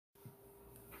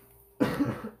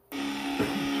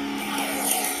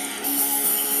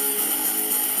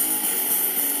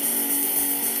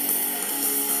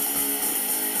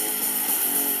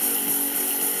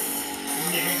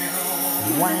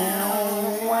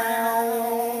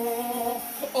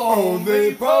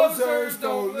Only posers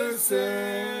don't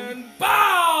listen.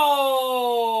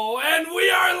 Bow! And we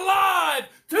are live!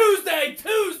 Tuesday!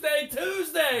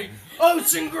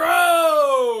 Ocean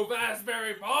Grove!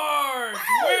 Asbury Park!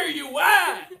 Where you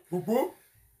at?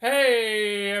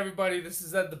 Hey, everybody, this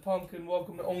is Ed the Pumpkin.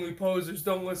 Welcome to Only Posers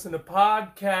Don't Listen to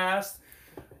Podcast.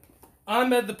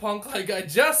 I'm Ed the Punk, like I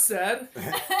just said.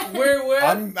 We're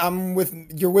with...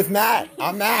 You're with Matt.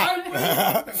 I'm Matt. I'm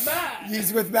with Matt.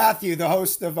 He's with Matthew, the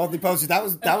host of Only Posers. That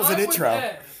was an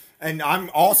intro. And I'm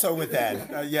also with Ed.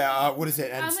 What is it?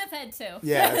 And I'm with Ed too.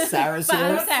 Yeah, Sarah's But here.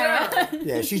 I'm Sarah.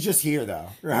 Yeah, she's just here though.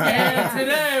 And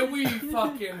today we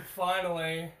fucking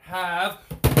finally have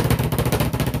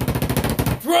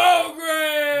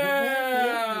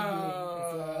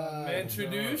program.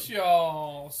 Introduce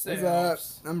y'all. What's up?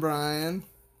 I'm Brian.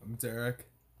 I'm Derek.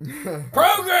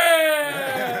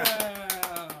 Program.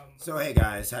 So hey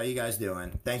guys, how you guys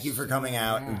doing? Thank you for coming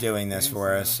out and doing this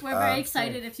for us. We're very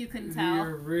excited if you couldn't tell.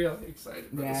 We're really excited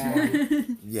for this Yeah.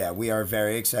 one. Yeah, we are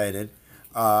very excited.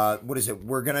 What is it?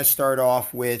 We're gonna start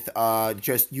off with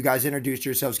just you guys introduce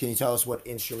yourselves. Can you tell us what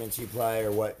instruments you play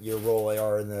or what your role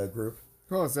are in the group?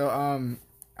 Cool. So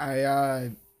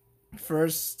I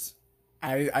first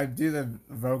I do the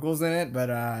vocals in it, but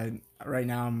right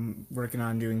now I'm working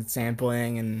on doing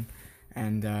sampling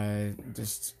and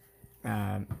just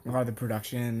a lot of the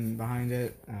production behind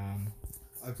it.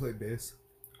 I play bass.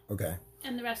 Okay.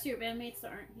 And the rest of your bandmates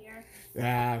that aren't here.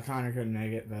 Yeah, Connor couldn't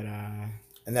make it, but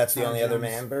And that's the only other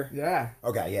drums. member? Yeah.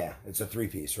 Okay, yeah. It's a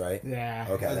three-piece, right? Yeah.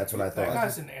 Okay, that's what I That thought.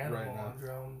 guy's an animal Right now. on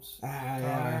drums.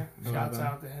 Yeah. Connor, shouts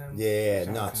out to him. Yeah,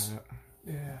 Shout nuts. out.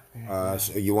 Yeah.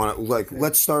 So you want to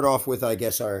let's start off with I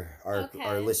guess our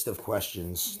Okay. list of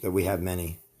questions that we have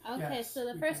many. Okay, Yes. so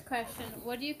the first question,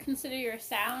 what do you consider your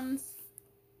sounds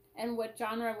and what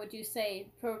genre would you say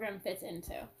program fits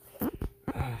into?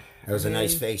 That was a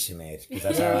nice face you made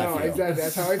because that's No, how I feel. exactly.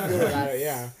 That's how I feel about it.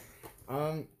 Yeah.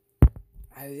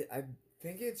 I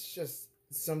think it's just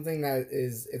something that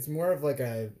is. It's more of like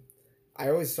a. I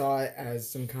always saw it as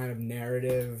some kind of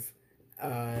narrative,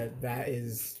 that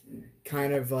is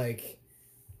kind of like,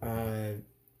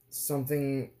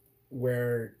 something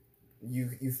where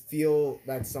you feel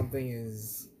that something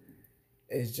is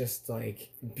just like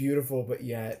beautiful, but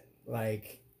yet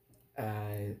like,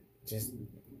 just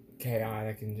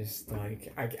chaotic and just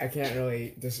like I can't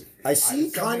really just I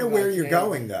see something kind of that where I you're can't-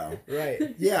 going though. right.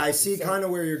 Yeah, I see So- kind of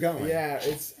where you're going. Yeah,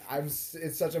 it's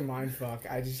such a mind fuck.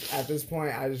 I just at this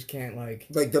point I just can't like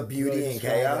Like the beauty really and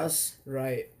describe chaos.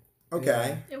 right.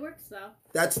 Okay. It works though.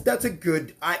 That's a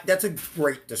good that's a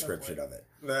great description of it.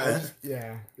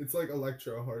 Yeah. It's like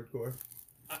electro hardcore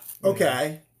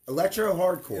Okay. Electro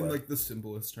hardcore. in like the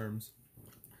simplest terms.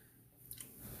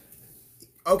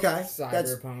 Okay.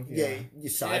 Cyberpunk, Yeah. yeah.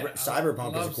 Cyberpunk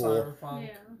is love cool. Cyberpunk.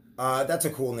 Yeah. That's a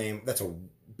cool name. That's a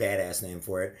badass name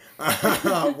for it.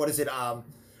 What is it?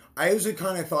 I usually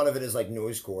kind of thought of it as like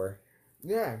noisecore.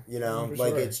 Yeah. You know, for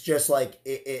like sure. it's just like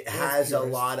it has a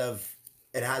purist. lot of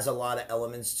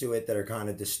elements to it that are kind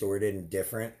of distorted and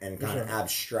different and kind of sure.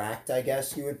 abstract, I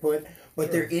guess you would put. But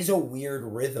Sure. there is a weird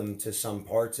rhythm to some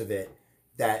parts of it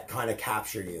that kind of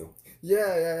capture you.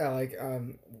 Yeah. Like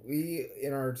we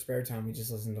in our spare time we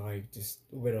just listen to like just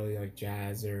literally like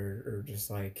jazz or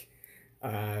just like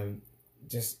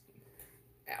just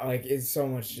like it's so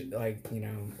much like, you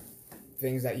know,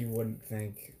 things that you wouldn't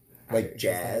think Like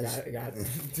jazz. got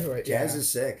to it. Jazz yeah. is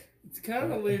sick. It's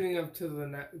kind of leading up to the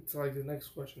next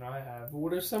question I have.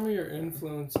 What are some of your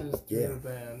influences through Yeah. the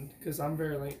band? Because I'm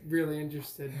really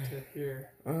interested to hear.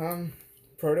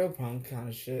 Proto punk kind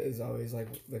of shit is always like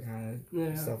the kind of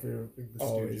Yeah. stuff you're Like the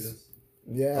always Stooges.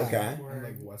 yeah Okay. And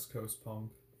like West Coast punk.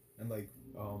 And like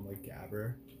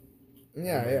Gabber.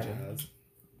 yeah and, yeah Jazz.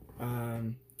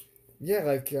 yeah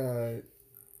like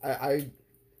I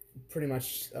pretty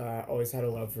much always had a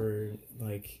love for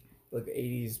like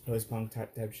 80s post punk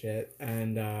type shit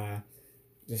and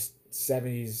just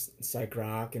 70s psych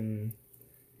rock and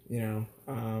you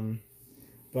know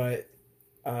but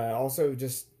also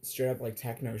just straight up like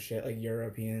techno shit, like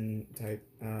European type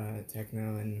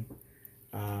techno, and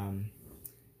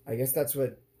I guess that's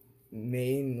what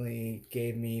mainly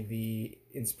gave me the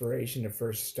inspiration to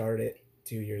first start it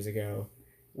 2 years ago,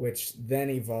 which then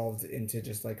evolved into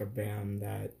just like a band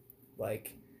that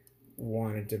like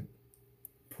wanted to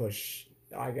push,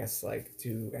 I guess, like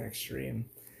to an extreme.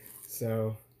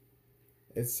 So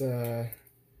it's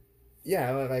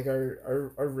yeah, like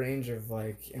our range of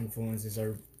like influences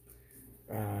are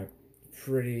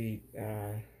pretty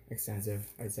extensive,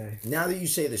 I'd say. Now that you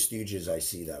say the Stooges, I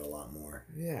see that a lot more.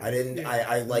 Yeah. I didn't. Yeah.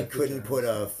 I like The couldn't Germs. put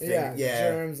a. Yeah, Yeah.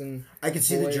 Germs and I could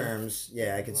see the Boy. Germs.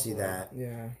 Yeah, I could see that.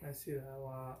 yeah. I see that a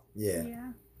lot.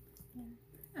 Yeah.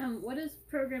 What does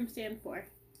program stand for?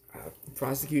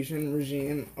 Prosecution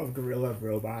regime of guerrilla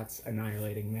robots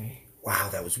annihilating me. Wow,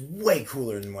 that was way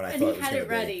cooler than what I And thought he it was had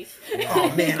going it to be. ready.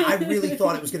 Oh man, I really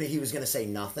thought he was gonna say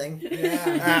nothing.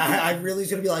 Yeah. I really was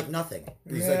gonna be like nothing.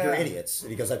 He's like, you're Yeah. idiots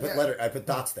because I put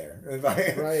dots there.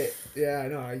 Right. Yeah.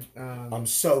 No. I'm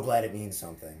so glad it means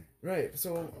something. Right.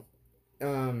 So,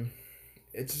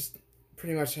 it just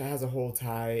pretty much has a whole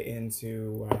tie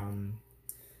into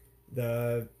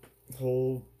the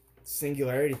whole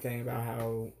singularity thing about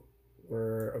how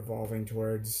we're evolving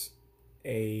towards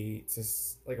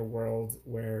just like a world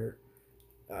where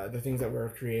the things that we're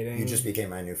creating You just became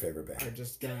my new favorite are band.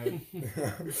 just gonna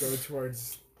go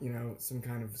towards some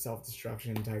kind of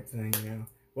self-destruction type thing.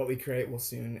 What we create will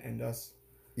soon end us.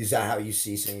 Is that how you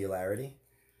see singularity?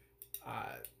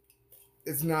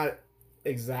 It's not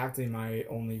exactly my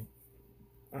only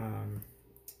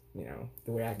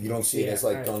the way I can You don't see it as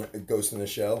like right. Ghost in the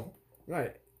Shell?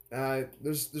 Right.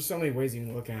 There's so many ways you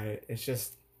can look at it. It's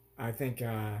just I think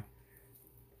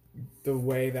the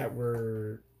way that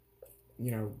we're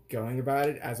going about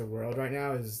it as a world right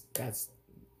now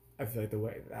I feel like the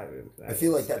way that I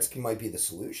feel like is, that's might be the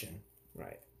solution.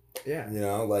 right. Yeah.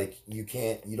 Like you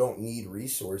don't need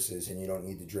resources and you don't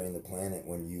need to drain the planet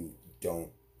when you don't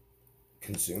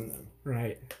consume them.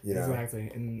 Right. Exactly.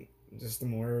 And just the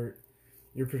more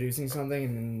you're producing something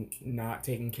and then not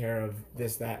taking care of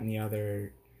this, that, and the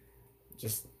other,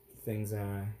 just things,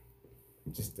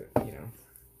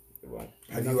 what?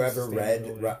 Have nothing you ever read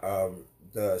sustainable.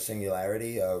 The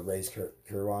Singularity, Ray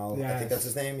Kurzweil? I Yes. think that's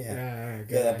his name. Yeah. Yeah,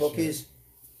 Yeah, that book shit. is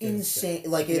Good insane.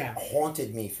 Like it Yeah.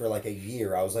 haunted me for like a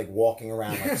year. I was like walking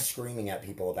around like screaming at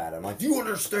people about it. I'm like, do you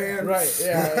understand? Right.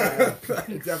 Yeah.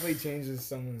 It definitely changes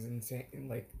someone's insane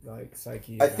like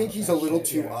psyche. I think about he's that a little shit,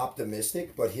 too yeah.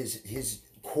 optimistic, but his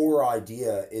core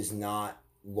idea is not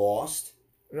lost.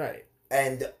 Right.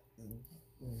 And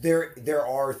there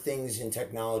are things in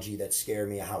technology that scare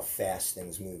me how fast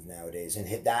things move nowadays, and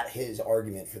his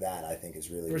argument for that I think is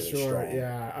really For really sure. strong.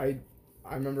 Yeah.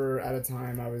 I remember at a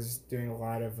time I was doing a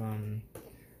lot of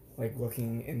like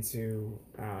looking into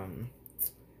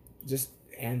just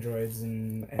androids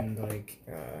and like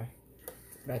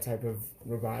that type of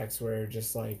robotics where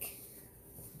just like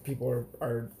people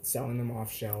are selling them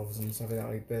off shelves and stuff like that,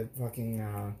 like the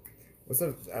fucking what's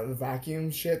the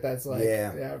vacuum shit that's like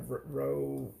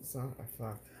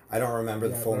fuck. I don't remember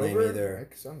the full name Rover? either.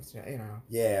 Like some,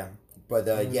 Yeah, but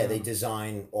Yeah. they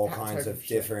design all That kinds type of of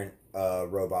shit. different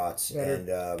robots That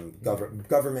are- and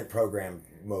government program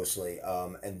mostly,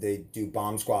 and they do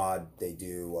bomb squad. They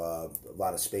do a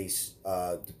lot of space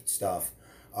stuff.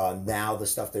 Now the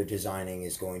stuff they're designing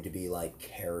is going to be like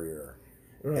carrier,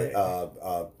 Right.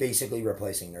 basically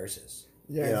replacing nurses.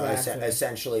 Yeah, exactly.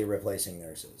 Essentially replacing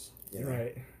nurses.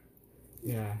 Right.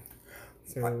 Yeah.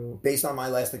 So Based on my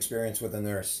last experience with a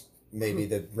nurse, maybe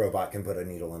the robot can put a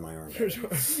needle in my arm. for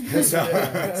sure.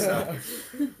 So-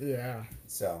 Yeah.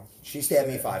 So she stabbed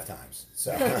me 5 times.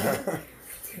 So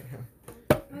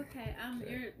Okay,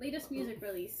 your latest music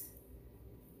release.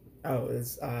 Oh,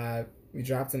 it's we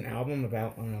dropped an album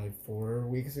about I don't know, like 4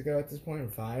 weeks ago at this point, or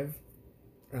 5.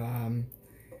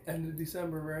 End of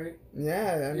December, right?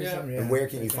 Yeah. Yeah. and where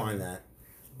can you find that?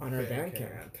 On our Bandcamp.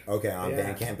 Bandcamp. Okay, on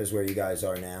Yeah. Bandcamp is where you guys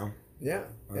are now. Yeah.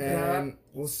 Okay. And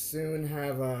we'll soon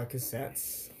have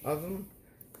cassettes of them.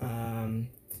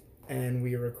 And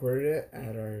we recorded it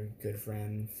at our good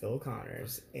friend Phil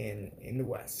Connors in the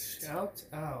West. Shout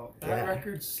out. That Yeah.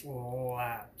 record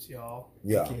slaps, y'all.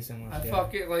 Yeah, Thank you so much. I yeah.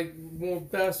 fuck it like one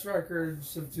of the best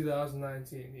records of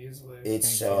 2019 easily. it's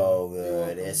Thank so you.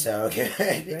 good. It's so good.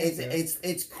 you.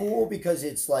 It's cool because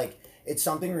it's like it's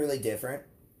something really different,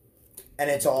 and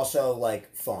it's also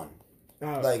like fun.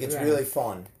 Oh, Like it's yeah. really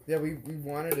fun. Yeah, we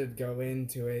wanted to go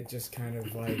into it just kind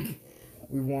of like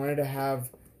we wanted to have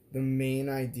the main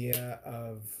idea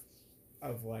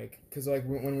of like because like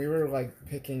when we were like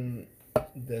picking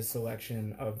the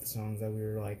selection of the songs that we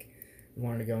were like we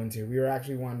wanted to go into, we were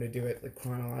actually wanting to do it like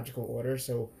chronological order.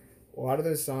 So a lot of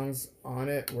those songs on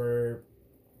it were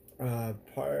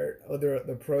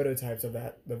the prototypes of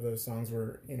those songs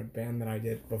were in a band that I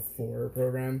did before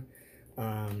program.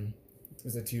 It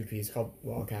was a 2-piece called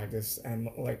Wall Cactus, and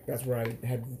like that's where I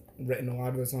had written a lot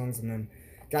of those songs and then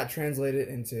got translated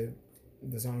into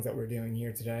the songs that we're doing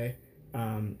here today.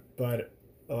 But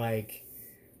like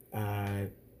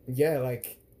yeah,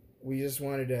 like we just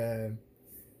wanted to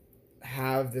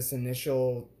have this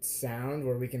initial sound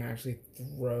where we can actually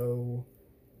throw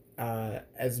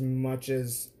as much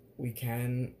as we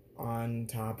can on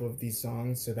top of these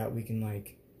songs so that we can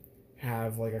like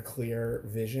have like a clear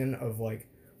vision of like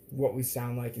what we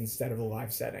sound like instead of a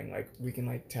live setting. Like we can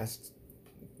like test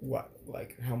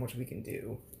how much we can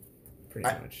do pretty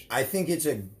much. I think it's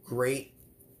a great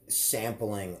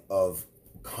sampling of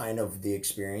kind of the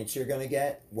experience you're going to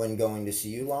get when going to see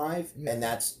you live. Yeah. And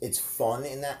it's fun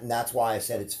in that. And that's why I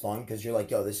said it's fun, because you're like,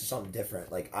 yo, this is something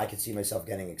different. Like I could see myself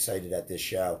getting excited at this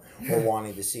show or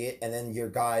wanting to see it. And then your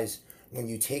guys, when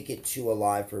you take it to a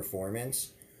live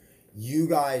performance, you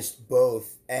guys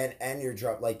both and your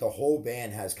drum, like the whole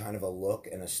band has kind of a look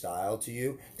and a style to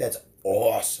you that's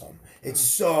awesome. It's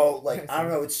so like, I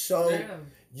don't know, it's so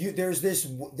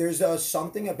there's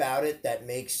something about it that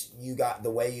makes the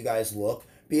way you guys look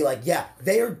be like, yeah,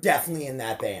 they are definitely in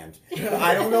that band.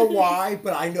 I don't know why,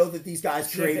 but I know that these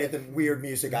guys created the weird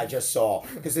music I just saw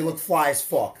because they look fly as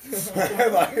fuck.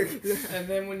 And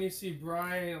then when you see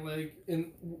Brian like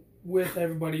with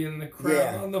everybody in the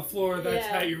crowd on the floor, that's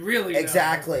how you really know.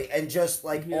 Exactly. And just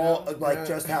like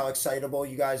just how excitable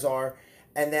you guys are.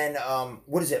 And then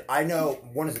what is it? I know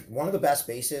one of the best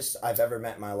bassists I've ever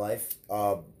met in my life,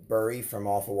 Burry from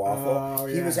Awful Waffle.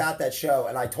 He was at that show,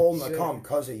 and I told him to come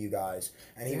because of you guys,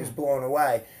 and he was blown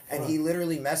away. And he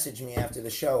literally messaged me after the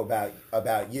show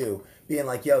about you, being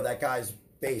like, "Yo, that guy's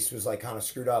bass was like kind of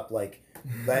screwed up. Like,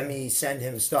 let me send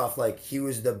him stuff. Like, he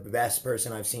was the best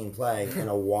person I've seen play in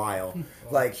a while.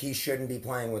 Like, he shouldn't be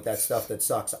playing with that stuff that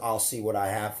sucks. I'll see what I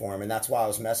have for him." And that's why I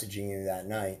was messaging you that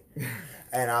night.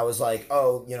 And I was like,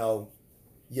 "Oh,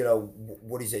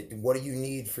 what is it? What do you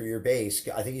need for your bass?"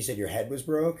 I think you said your head was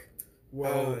broke.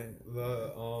 Well,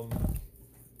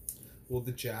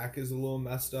 the jack is a little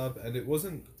messed up, and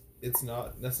it's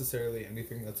not necessarily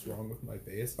anything that's wrong with my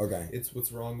bass. Okay. It's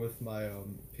what's wrong with my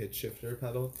pitch shifter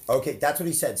pedal. Okay, that's what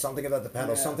he said. Something about the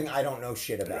pedal, something I don't know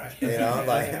shit about. You know,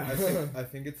 like I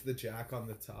think it's the jack on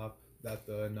the top that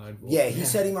the 9-volt. Yeah, he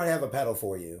said he might have a pedal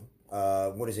for you.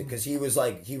 What is it? Because he was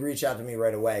like, he reached out to me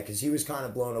right away because he was kind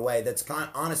of blown away. That's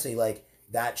honestly like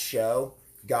that show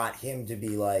got him to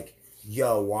be like,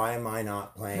 yo, why am I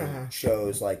not playing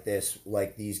shows like this,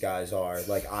 like these guys are?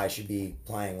 Like, I should be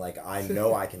playing like I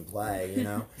know I can play, you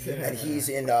know? And he's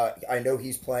in, I know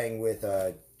he's playing with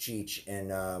Cheech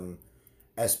and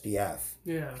SPF.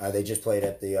 Yeah. They just played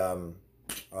at the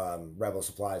Rebel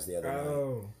Supplies the other night.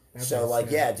 Oh. So, like,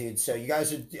 yeah, dude, so you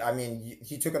guys are, I mean,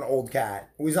 he took an old cat.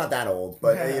 Well, he's not that old,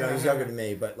 but, he's younger than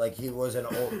me. But, like, he was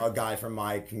a guy from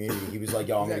my community. He was like,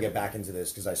 yo, I'm going to get back into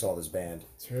this because I saw this band.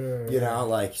 True. You know,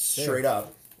 like, straight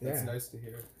up. That's nice to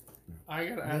hear. I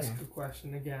got to ask a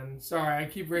question again. Sorry, I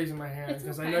keep raising my hand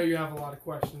because I know you have a lot of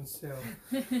questions, too.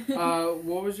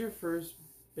 What was your first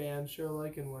band show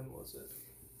like, and when was it?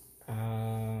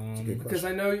 Because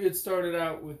I know it started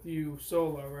out with you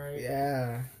solo, right?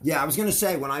 Yeah. Yeah, I was gonna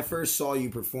say when I first saw you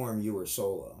perform, you were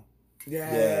solo.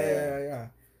 Yeah.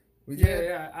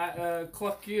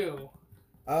 Cluck You.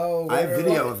 Oh, I have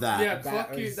video of that. Yeah,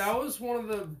 Cluck You. That was one of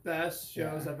the best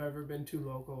shows I've ever been to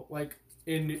local. Like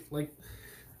in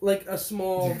a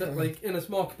small in a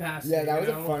small capacity. Yeah, that was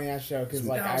a funny ass show because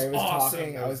like I was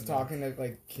awesome. talking to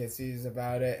like Kissies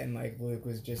about it, and like Luke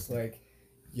was just like,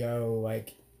 "Yo,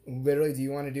 like." Literally, do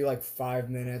you want to do like 5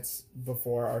 minutes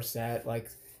before our set? Like,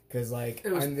 because like,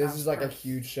 this is like a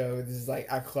huge show. This is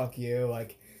like, I Cluck You.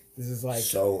 Like, this is like.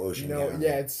 So Ocean County.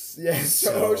 Yeah, it's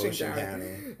so Ocean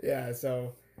County. Yeah,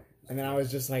 so. And then I was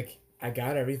just like, I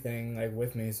got everything like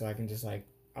with me, so I can just like,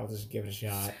 I'll just give it a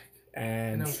shot.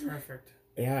 And. That was perfect.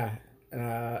 Yeah.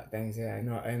 Thanks. Yeah, I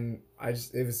know. And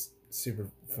it was super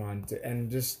fun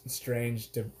and just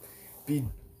strange to be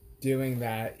doing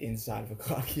that inside of a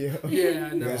Cluck You. Yeah,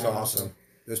 no. It was awesome.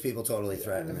 Those people totally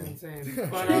threatened me. Insane.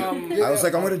 But, I was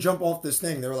like, I'm going to jump off this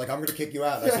thing. They were like, I'm going to kick you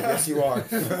out. I said, yes, you are.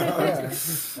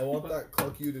 I want that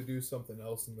Cluck You to do something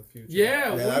else in the future.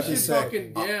 Yeah, that'd we be should sick.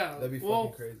 fucking, That'd be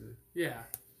fucking crazy. Yeah.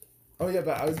 Oh, yeah,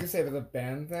 but I was going to say with the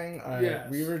band thing,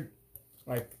 Yes. we were,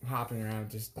 like, hopping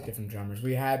around just different drummers.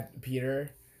 We had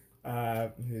Peter,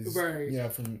 who's,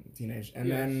 from Teenage. And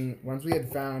then once we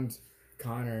had found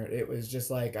Connor, it was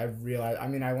just like I realized. I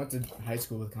mean, I went to high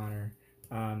school with Connor,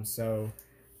 and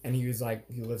he lives like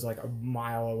a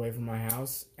mile away from my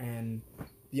house, and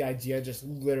the idea just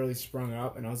literally sprung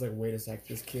up, and I was like, wait a sec,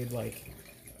 this kid like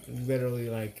literally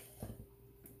like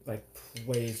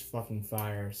plays fucking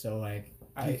fire. So like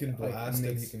he can blast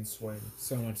and he can swing.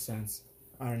 So much sense.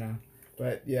 I don't know,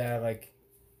 but yeah, like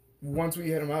once we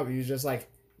hit him up, he was just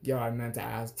like, yo, I meant to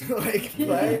ask to like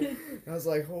play. I was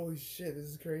like, holy shit, this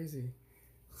is crazy.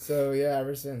 So yeah,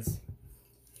 ever since.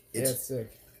 It's It's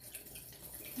sick.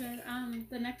 But,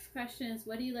 the next question is,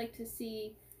 what do you like to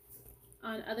see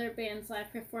on other bands'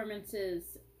 live performances?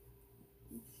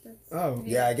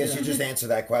 yeah. I guess you just answered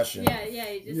that question. Yeah,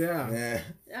 you just. Yeah.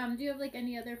 Yeah. Do you have like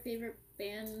any other favorite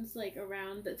bands like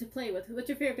around to play with? What's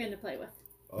your favorite band to play with?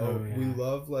 Oh, Oh, yeah. we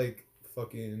love like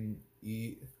fucking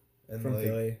Eat and From like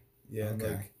Philly. yeah, and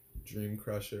Okay. like Dream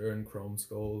Crusher and Chrome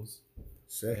Skulls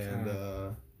Sick. and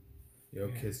Yeah.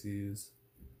 Kissies.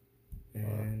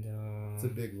 And It's a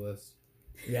big list.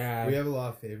 yeah. We have a lot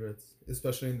of favorites,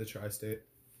 especially in the tri-state.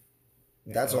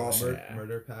 That's awesome. Yeah.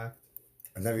 Murder Pact.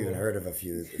 I've never even heard of a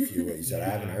few what you said.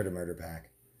 I haven't Yeah. heard of Murder Pack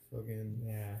Fucking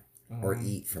Yeah. or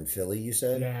Eat from Philly. You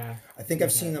said. Yeah. I think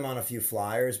I've seen them on a few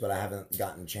flyers, but I haven't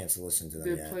gotten a chance to listen to them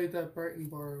They yet. played that Brighton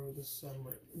Bar over the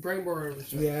summer. Brighton Bar over the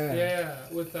summer. Yeah. Yeah,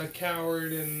 with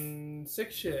Coward and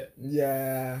Sick Shit.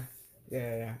 Yeah.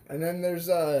 And then there's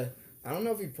I don't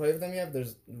know if you played with them yet, but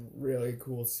there's really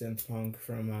cool synth punk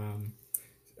from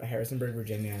Harrisonburg,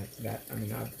 Virginia that I've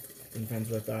been friends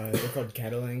with. They're called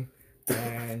Kettling.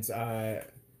 And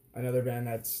another band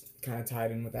that's kind of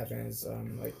tied in with that band is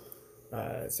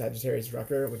Sagittarius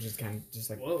Rucker, which is kind of just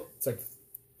like Whoa. it's like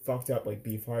fucked up like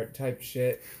Beefheart type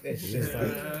shit. It's just like,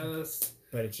 Yes.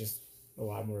 but it's just a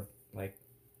lot more like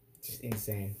just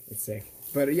insane. It's sick.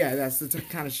 But yeah, that's the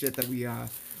kind of shit that we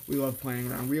love playing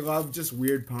around. We love just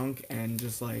weird punk and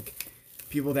just like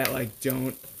people that like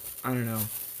don't, I don't know,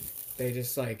 they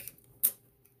just like.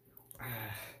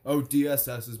 Oh,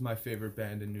 DSS is my favorite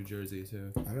band in New Jersey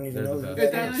too. I don't even They're know the who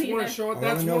best. that That's is. one of Sean. I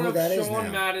That's wanna know one who of that is Sean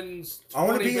now. Madden's. I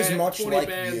want to 20 be as band- much 20 like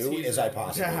bands you he's as I in.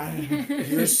 possibly.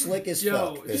 You're slick as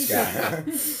Yo, fuck, this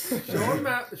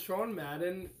guy. Sean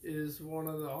Madden is one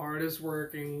of the hardest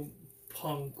working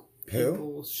punk Who?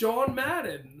 people. Sean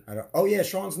Madden. I don't. Oh yeah,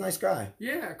 Sean's a nice guy.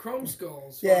 Yeah, Chrome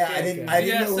Skulls. Yeah, I fucking didn't know who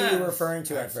you DSS. were referring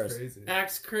to at That's first. crazy.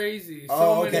 Acts Crazy. So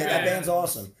Oh, many okay, that band's bands.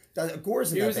 awesome.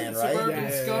 Gore's in He that was band, in right? Suburban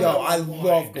Yeah. Scum Yo, at I one point.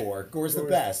 love Gore. Gore's the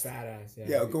best. Badass. Yeah.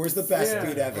 Yo, Gore's the best Yeah,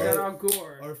 dude shout ever. out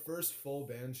Gore. Our first full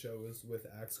band show was with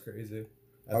Axe Crazy.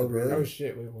 At Oh, the really? Oh Brewery.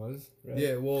 shit, we was. Really?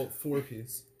 Yeah, well,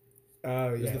 4-piece.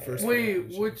 Oh was yeah. the first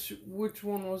Wait, Sure. which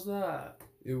one was that?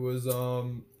 It was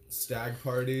Stag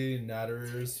Party,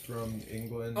 Natterers from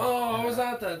England. Oh, I was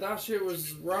at that. That shit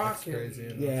was rocking.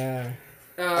 crazy. Yeah.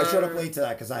 I showed up late to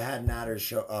that because I had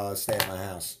Natters stay at my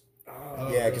house.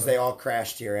 Oh, Yeah, because they all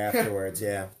crashed here afterwards.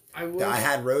 Yeah. I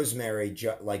had Rosemary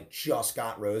just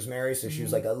got Rosemary, so she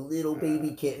was like a little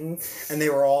baby kitten, and they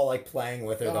were all like playing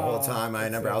with her the whole Oh, time. I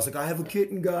remember I was like, I have a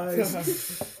kitten, guys.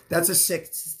 That's a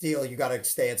sick deal. You got to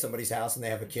stay at somebody's house and they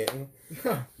have a kitten.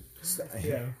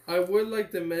 yeah. I would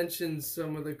like to mention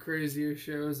some of the crazier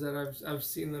shows that I've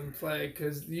seen them play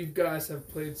because you guys have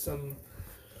played some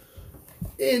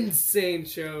insane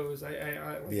shows.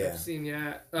 Yeah. I've seen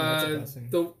yet. That's amazing.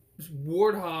 The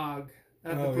Warthog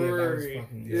at the Oh, yeah, that was brewery.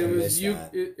 fucking It good. I was missed you.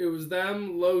 that. It was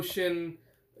them, Lotion,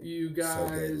 you good,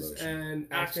 guys, Lotion. and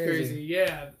Axe Axe Crazy. Crazy.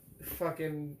 Yeah,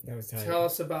 fucking That was tight. tell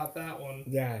us about that one.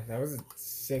 Yeah, that was a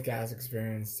sick ass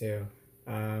experience too.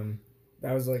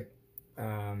 That was like,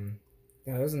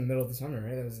 yeah, that was in the middle of the summer,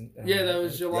 right? That was. Yeah, that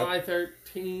was July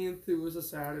 13th. It was a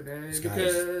Saturday This guy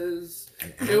because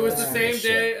An it was hour the on same this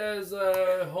day shit. as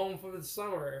Home for the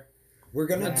Summer. We're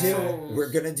gonna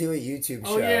Yeah. do a YouTube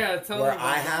show Oh, yeah, tell where them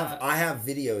about that. I have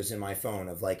videos in my phone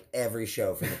of like every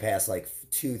show from the past like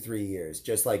 2-3 years,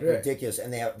 just like Right. ridiculous,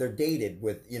 and they're dated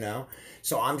with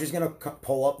So I'm just gonna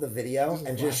pull up the video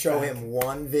and just show flashback. him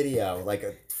one video, like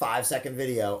a 5-second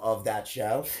video of that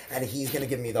show, and he's gonna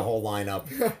give me the whole lineup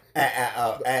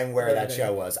and where that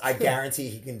show was. I guarantee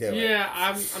he can do it. Yeah,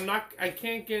 I'm not. I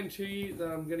can't guarantee that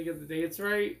I'm gonna get the dates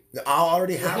right. I'll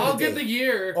already have. I'll the get the date.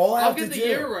 year. All I I'll have get to the do-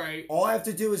 year right. All I have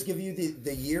to do is give you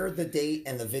the year, the date,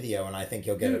 and the video, and I think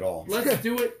you'll get it all. Let's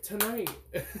do it tonight.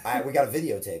 We got to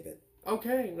videotape it.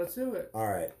 Okay, let's do it. All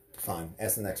right, fine.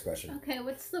 Ask the next question. Okay,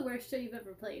 what's the worst show you've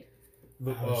ever played?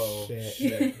 Oh,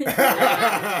 shit.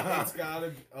 It's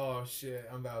gotta. Oh shit!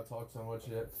 I'm about to talk so much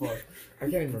shit. Fuck. I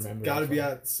can't even remember. Gotta that be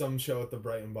fucking- at some show at the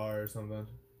Brighton Bar or something.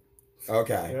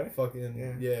 Okay. Really? Fucking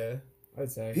Yeah. yeah.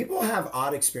 I'd say. People have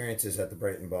odd experiences at the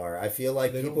Brighton Bar. I feel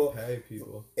like They people. don't pay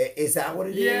people. Is that what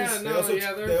it is? Yeah, They no, also,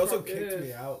 yeah, they also it kicked is.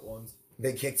 me out once.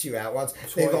 They kicked you out once.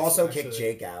 Twice, They've also kicked actually.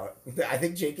 Jake out. I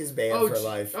think Jake is banned Oh, for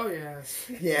life. oh yeah.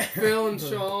 Yeah. Phil and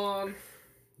Sean.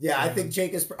 Yeah, I think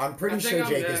Jake is. I'm pretty sure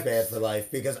Jake is next. bad for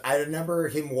life because I remember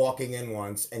him walking in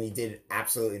once and he did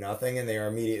absolutely nothing, and they were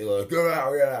immediately like, "Get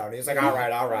out, get out." And he's like, "All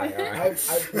right."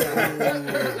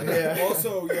 Yeah.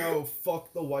 Also,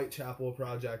 fuck the Whitechapel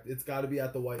Project. It's got to be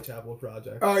at the Whitechapel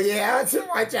Project. Oh yeah, it's a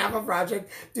Whitechapel Project,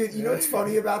 dude. You know what's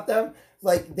funny about them?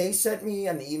 Like they sent me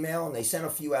an email and they sent a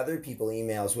few other people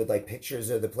emails with like pictures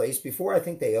of the place before I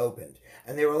think they opened,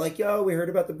 and they were like, "Yo, we heard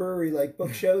about the brewery, like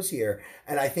book shows here,"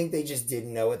 and I think they just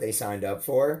didn't know what they signed up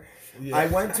for. Yeah. I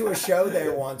went to a show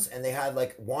there once, and they had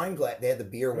like wine glass. They had the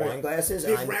beer wine glasses,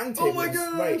 and Big round Oh tables. my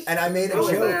gosh! Right. I made a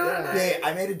Oh, joke. yeah. Yeah,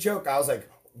 I made a joke. I was like,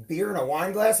 beer in a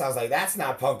wine glass. I was like, that's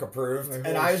not punk approved. Like,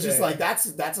 and holy I was just shit. like, that's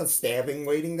a stabbing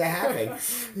waiting to happen.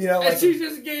 You know, like, And she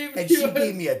just gave and you she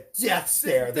gave me a death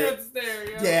stare. That's there,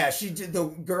 yeah. Yeah, she did. The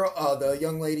girl, the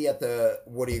young lady at the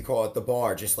the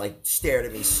bar, just like stared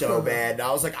at me so bad. And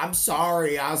I was like, I'm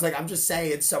sorry. I was like, I'm just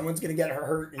saying, someone's gonna get her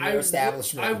hurt in your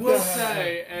establishment. I will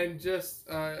say, and just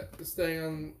staying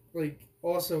on, like,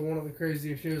 also one of the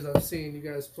craziest shows I've seen you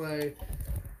guys play.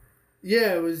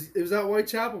 Yeah, it was at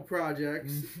Whitechapel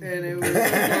Projects, and it was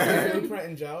Blueprint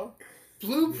and Gel.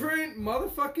 Blueprint,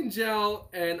 motherfucking Gel,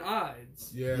 and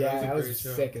Ides. Yeah, Yeah, that was a that was great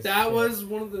show. sick as That shit. was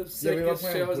one of the Yeah, we were sickest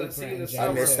playing shows I've Blueprint seen and this Gel. I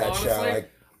summer. missed that honestly. show.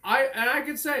 Like, I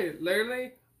could say,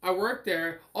 literally, I worked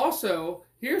there. Also,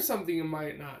 here's something you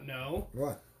might not know.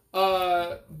 what?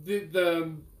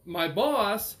 My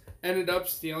boss ended up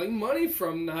stealing money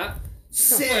from that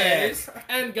Sick. place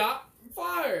and got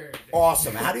fired.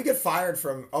 Awesome. How do you get fired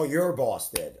from? Oh, your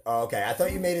boss did. Oh, okay, I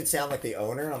thought you made it sound like the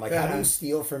owner. I'm like, how do you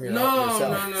steal from your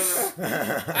yourself? No.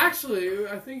 Actually,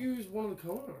 I think he was one of the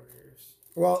co-owners.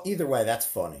 Well, either way, that's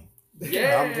funny.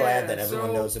 Yeah, I'm glad that everyone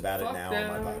so knows about it fuck now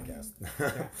them. on my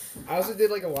podcast. I also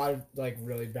did like a lot of like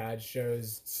really bad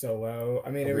shows solo. I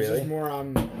mean, it was Really? just more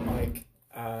like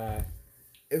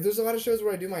there's a lot of shows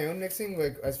where I do my own mixing,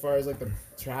 like as far as like the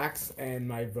tracks and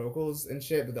my vocals and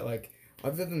shit. But that, like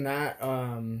other than that,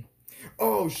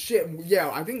 oh shit, yeah.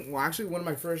 I think actually one of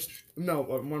my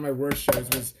worst shows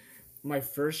was my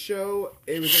first show.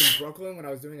 It was in Brooklyn when I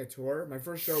was doing a tour. My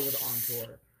first show was on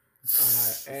tour,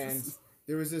 and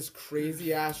there was this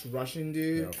crazy ass Russian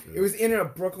dude. Yeah, It was in a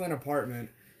Brooklyn apartment.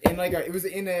 In like it was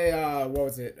in a what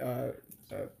was it? Our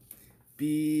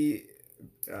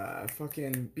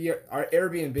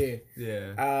Airbnb.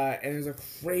 Yeah. And there's a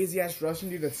crazy ass Russian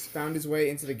dude that's found his way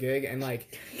into the gig and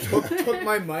like took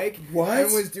my mic What?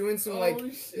 and was doing some like Holy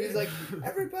he shit. was like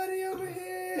everybody over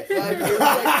here like it was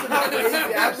like some crazy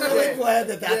ass I'm really shit. glad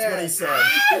that that's what he said.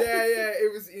 Yeah,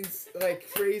 it was like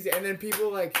crazy, and then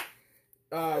people like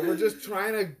were just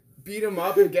trying to beat him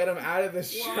up and get him out of the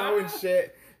show and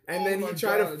shit. And Oh then my he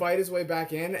tried to God. fight his way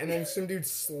back in, and then some dude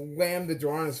slammed the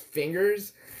door on his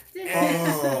fingers.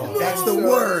 Oh, that's the So-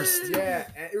 worst. Yeah,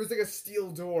 and it was like a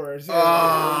steel door. So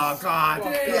Oh God!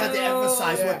 Fucked You had to up.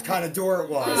 emphasize Yeah. what kind of door it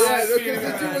was. Yeah, I because can't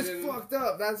the dude imagine. was fucked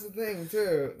up. That's the thing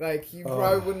too. Like he Oh.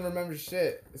 probably wouldn't remember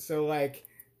shit. So like,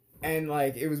 and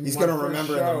like it was. He's my gonna first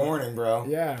remember in show. the morning, bro.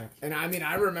 Yeah, and I mean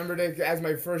I remembered it as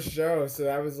my first show, so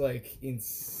that was like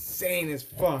insane as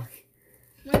fuck.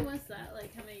 When was that?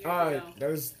 Like how many years ago? That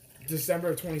was December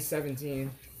of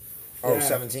 2017. Oh, Yeah.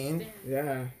 17? Damn.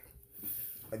 Yeah,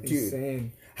 Dude,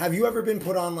 insane. have you ever been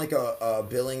put on like a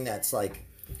billing that's like,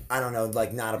 I don't know,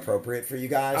 like not appropriate for you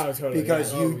guys? Oh, totally,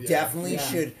 Because yeah. you Oh, yeah. definitely Yeah.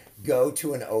 should go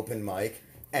to an open mic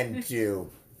and do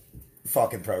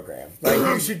fucking program. Like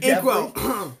you should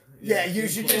definitely. Yeah, you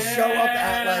should just show up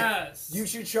at like. Yes. You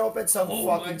should show up at some Oh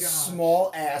my fucking gosh.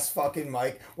 small ass fucking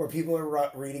mic where people are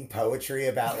reading poetry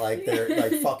about like their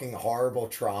like fucking horrible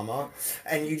trauma,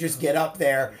 and you just get up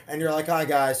there and you're like, "Hi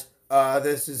guys,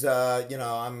 this is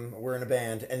we're in a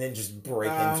band," and then just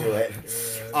break into it.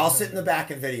 I'll sit in the back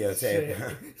and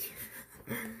videotape.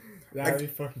 That'd be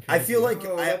fucking crazy. I feel like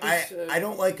Oh, that'd be sick. I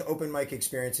don't like open mic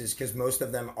experiences because most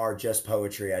of them are just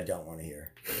poetry I don't want to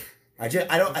hear. I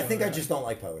just don't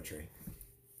like poetry.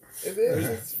 It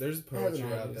is. There's More than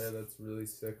poetry out obvious. there that's really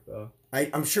sick though.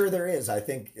 I'm sure there is. I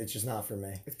think it's just not for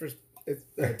me. It's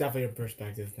definitely a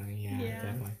perspective thing. Yeah, Yeah.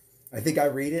 definitely. I think I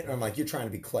read it and I'm like, you're trying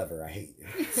to be clever. I hate you.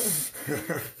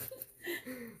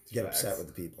 Get upset with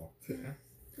the people.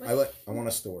 I want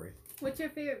a story. What's your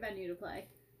favorite venue to play?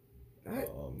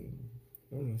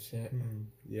 Oh shit.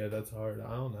 Yeah, that's hard.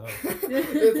 I don't know.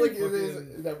 It's like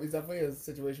Fucking- it's definitely a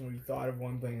situation where you thought of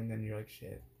one thing and then you're like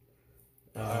shit.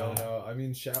 I don't know. I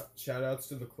mean, shout outs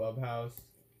to the clubhouse.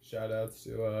 Shout outs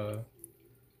to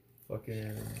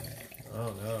fucking I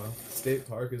don't know. State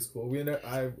Park is cool. We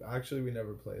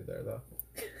never played there though.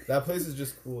 That place is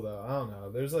just cool though. I don't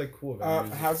know. There's like cool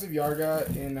venues. House of Yarga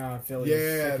in Philly. Yeah,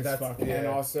 is sick as that's- fuck. yeah. And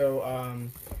also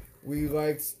We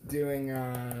liked doing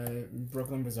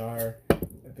Brooklyn Bazaar,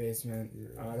 the basement.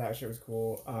 Yeah. That shit was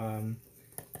cool.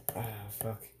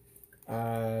 Fuck.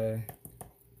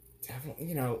 Definitely,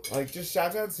 you know, like just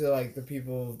shout out to like the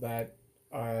people that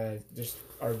just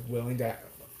are willing to,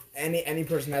 any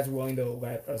person that's willing to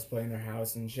let us play in their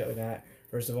house and shit like that.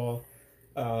 First of all,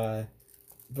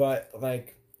 but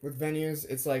like with venues,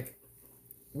 it's like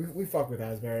we fuck with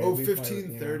Asbury. Oh, We play,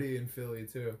 1530 in Philly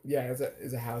too. Yeah,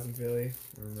 it's a house in Philly.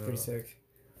 I don't It's know. pretty sick.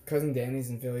 Cousin Danny's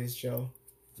in Philly's chill.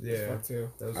 Yeah, Fuck too.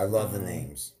 that was I love the Um,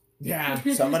 names. Yeah.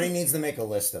 Somebody needs to make a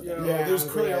list of them. Yeah, there's Yeah.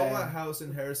 Crayola House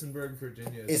in Harrisonburg,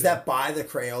 Virginia. Is too. that by the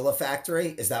Crayola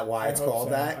Factory? Is that why I it's hope called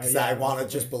so. that? Because Yeah, I want to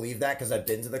possibly. just believe that because I've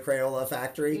been to the Crayola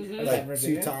Factory Mhm. like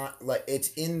Virginia? 2 times. Like it's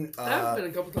in. I've been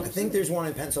a couple I times. think there's one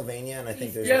in Pennsylvania, and I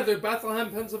think there's. Yeah, they're Bethlehem,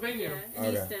 Pennsylvania. Yeah,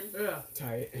 in Okay. Easton. Yeah.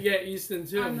 Tight. Yeah, Easton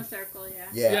too. On the circle, yeah.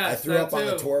 Yeah, I Yes, threw that up on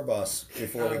the too. tour bus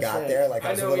before we Oh, got shit. there. Like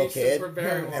I was a little Easton kid, for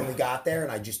very and we well. got there,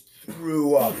 and I just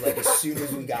threw up like as soon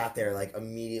as we got there, like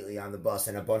immediately on the bus,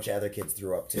 and a bunch of other kids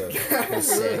threw up too. It was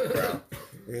sick, bro.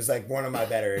 It was like one of my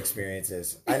better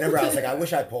experiences. I remember I was like, I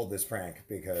wish I pulled this prank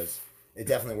because it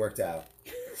definitely worked out.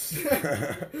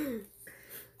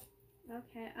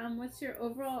 Okay. What's your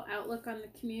overall outlook on the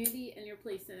community and your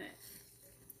place in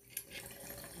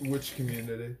it? Which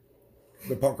community?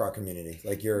 The punk rock community,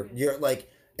 like you're like,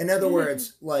 in other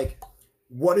words, like,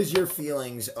 what is your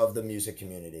feelings of the music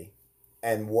community,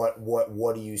 and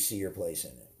what do you see your place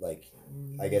in it? Like,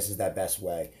 I guess is that best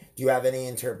way. Do you have any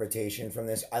interpretation from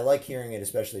this? I like hearing it,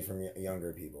 especially from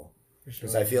younger people,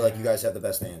 because I feel like you guys have the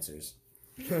best answers.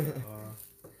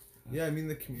 Yeah, I mean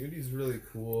the community's really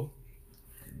cool.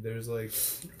 There's like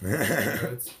you know,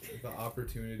 it's the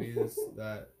opportunities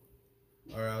that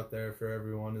are out there for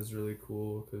everyone is really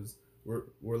cool because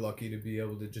we're lucky to be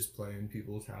able to just play in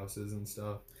people's houses and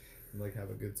stuff and like have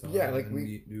a good time. Yeah, like and we-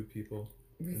 meet new people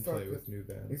We and fuck play with with new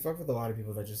bands. we fuck with a lot of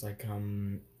people that just like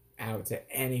come out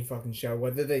to any fucking show,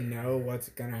 whether they know what's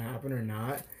gonna happen or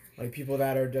not. Like people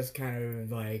that are just kind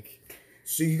of like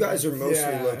So you guys are mostly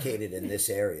Yeah. located in this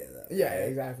area, though. yeah, right?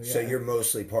 exactly. So yeah. you're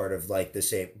mostly part of like the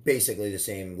same, basically the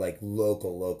same like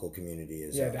local community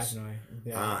as yeah, us. definitely.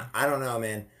 Yeah. I don't know,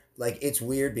 man. Like it's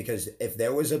weird because if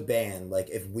there was a band, like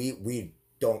if we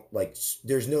don't like,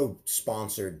 there's no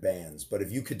sponsored bands, but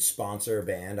if you could sponsor a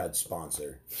band, I'd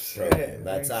sponsor. Shit,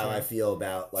 That's how I feel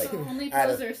about like. So only out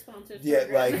of- poser sponsors. Yeah,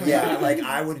 program. like yeah, like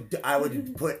I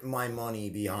would put my money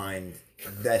behind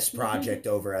this project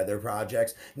over other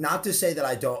projects. Not to say that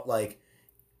I don't like.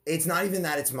 It's not even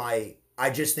that it's my. I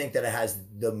just think that it has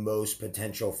the most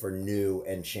potential for new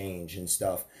and change and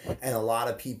stuff. And a lot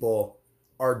of people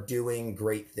are doing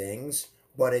great things,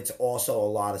 but it's also a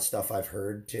lot of stuff I've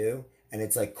heard too, and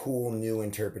it's like cool new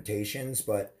interpretations,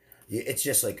 but it's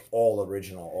just like all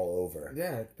original all over.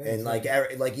 Yeah. And like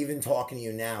even talking to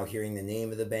you now, hearing the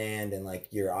name of the band and like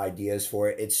your ideas for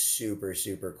it, it's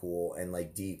super cool and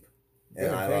like deep, and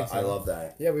Yeah, thanks, I man. love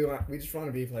that. Yeah, we just want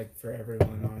to be like for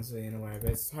everyone, honestly, in a way.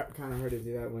 But it's kind of hard to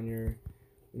do that when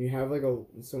you have like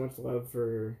so much love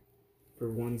for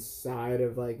one side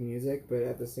of like music, but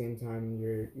at the same time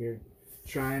you're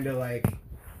trying to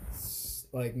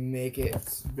like make it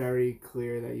very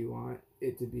clear that you want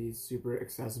it to be super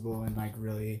accessible and like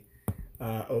really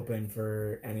open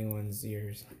for anyone's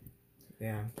ears.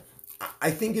 Yeah.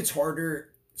 I think it's harder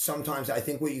sometimes. I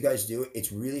think what you guys do,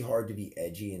 it's really hard to be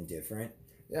edgy and different,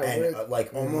 Yeah. and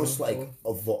like almost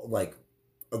cool. like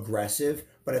aggressive,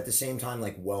 but at the same time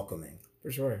like welcoming.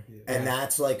 For sure. And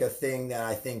that's like a thing that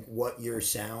I think what your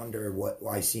sound or what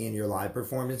I see in your live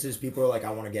performances, people are like, I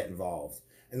want to get involved.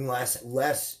 And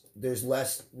there's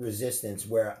less resistance,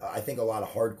 where I think a lot of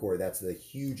hardcore, that's the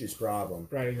hugest problem.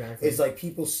 Right, exactly. It's like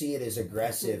people see it as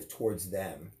aggressive towards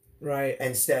them right.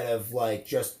 instead of like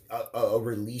just a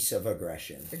release of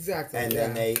aggression. Exactly. And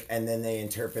yeah. then they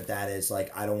interpret that as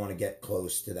like, I don't want to get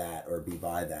close to that or be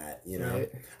by that, you know?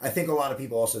 Right. I think a lot of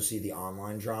people also see the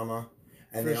online drama,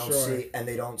 and For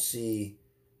they don't see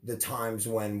the times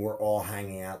when we're all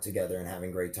hanging out together and having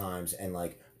great times and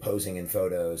like posing in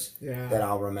photos Yeah. that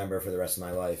I'll remember for the rest of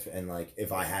my life. And like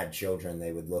if I had children,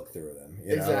 they would look through them.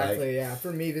 You know, Exactly. like, Yeah.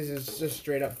 For me, this is just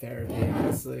straight up therapy.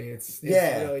 Honestly, it's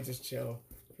Yeah. really just chill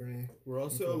for me. We're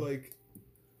also Cool. like,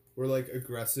 we're like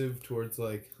aggressive towards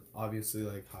like obviously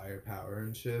like higher power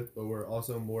and shit, but we're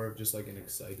also more of just like an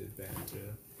excited band too.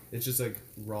 It's just like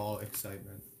raw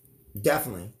excitement.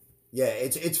 definitely. Yeah,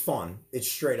 it's fun. It's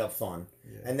straight up fun.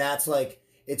 Yeah. And that's like,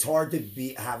 it's hard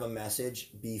to have a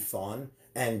message, be fun,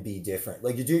 and be different.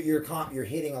 Like you're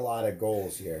hitting a lot of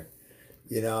goals here.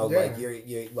 You know, Yeah. like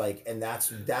you're like, and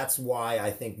that's why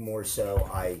I think more so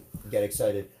I get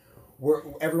excited.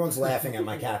 Everyone's laughing at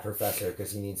my cat professor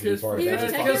because he needs to be part of He every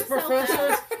was podcast. Because checking himself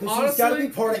professors, Because he's got to be honestly,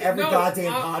 part of every no,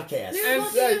 goddamn podcast. He's And-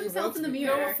 looking Yeah, at you himself in the no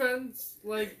mirror. offense,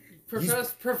 like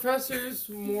professors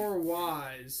more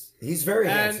wise He's very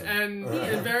handsome. and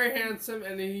very handsome,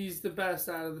 and he's the best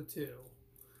out of the two.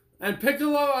 And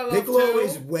Piccolo, I love Piccolo too.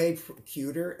 is way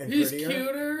cuter and He's prettier,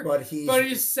 cuter, but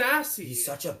he's sassy. he's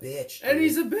such a bitch. and dude.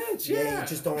 he's a bitch. Yeah, he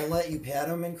just don't let you pet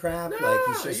him and crap. no, like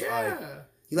he's just yeah. like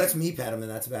he lets me pet him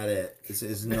and that's about it. It's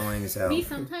annoying as hell. Me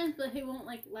sometimes, but he won't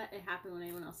like let it happen when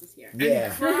anyone else is here.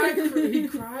 Yeah. And he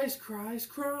cries.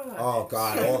 Oh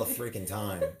god, all the freaking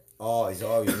time. Oh, he's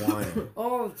always whining.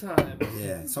 all the time.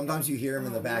 Yeah. Sometimes you hear him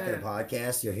in the Oh, back of the man.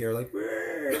 podcast. You'll hear like,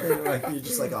 and like you're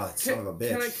just like, oh, son of a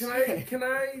bitch. Can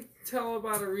I tell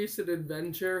about a recent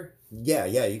adventure? Yeah,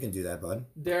 you can do that, bud.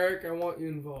 Derek, I want you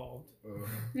involved.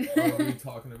 Are we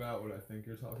talking about what I think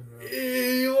you're talking about?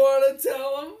 You want to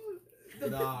tell him?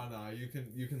 Nah, you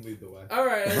can lead the way. All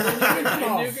right,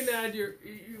 and you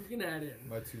can add in.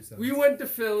 My 2 cents. We went to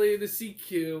Philly to see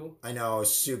Q, I know, I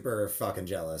was super fucking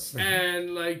jealous.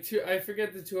 and like I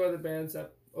forget the 2 other bands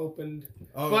that opened,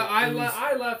 Oh, but it was-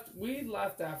 I left. We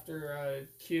left after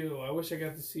Q. I wish I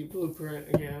got to see Blueprint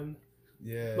again.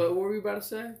 Yeah. But what were you about to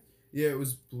say? Yeah, it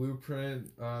was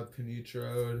Blueprint, Peniche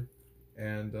Road,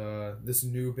 and this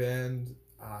new band.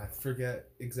 I forget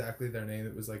exactly their name.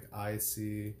 It was like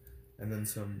IC, and then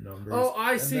some numbers. Oh,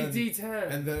 And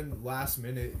ICD-10. And then last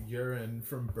minute, Urine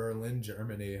from Berlin,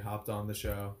 Germany, hopped on the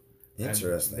show.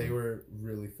 Interesting. And they were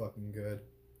really fucking good.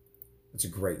 It's a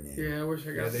great name. Yeah, I wish I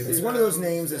got. Yeah, to they- see It's one that. of those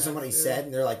names that Yeah, somebody yeah. said,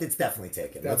 and they're like, it's definitely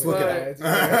taken. Let's Definitely. look it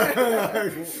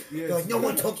up. Yeah, They're like, no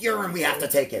one took urine. We have to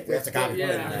take it. We have to copy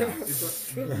Yeah. it now.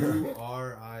 It's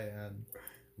URIN.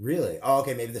 Really? Oh,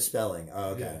 okay. Maybe the spelling.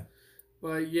 Oh, okay. Yeah.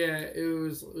 But yeah, it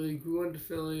was like we went to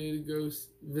Philly to go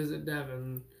visit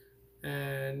Devin,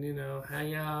 and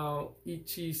hang out, eat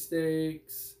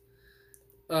cheesesteaks.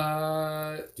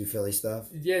 Do Philly stuff.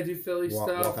 Yeah, do Philly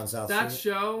stuff. Walk on South That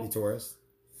Street. show, You tourist.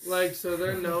 like, so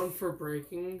they're known for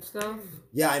breaking stuff.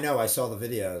 Yeah, I know. I saw the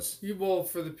videos. Well,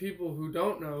 for the people who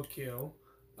don't know Q,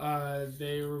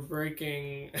 they were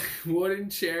breaking wooden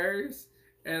chairs,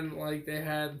 and like they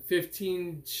had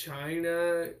 15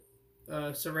 china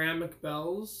ceramic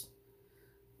bells,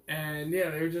 and yeah,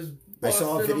 they were just. I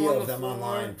saw a busting video on of the them floor.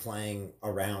 online playing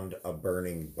around a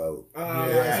burning boat. Oh, Yeah.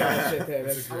 yeah. I saw that shit there.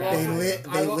 That's I great.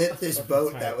 love They it. lit this Fucking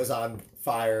boat tight. that was on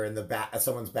fire in the back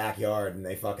someone's backyard, and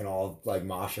they fucking all like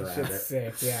mosh around Shit's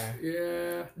it. sick, yeah.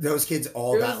 Yeah. Those kids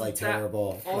all It got was like that-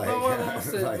 terrible Although I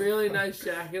lost a like, really nice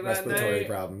jacket that respiratory night.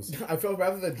 problems. I feel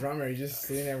bad for the drummer. He's just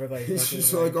sitting there with like He's fucking,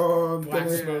 just like, oh, black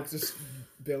gonna- smoke just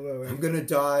I'm billowing. gonna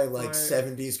die like Right.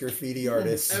 70s graffiti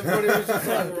artists. Everybody was just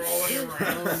like rolling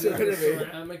around in Should the have been.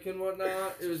 ceramic and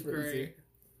whatnot. It was great.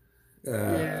 Uh,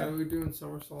 Yeah, we were doing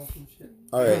somersaults and shit.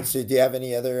 All right. So, do you have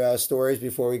any other stories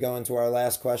before we go into our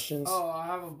last questions? Oh, I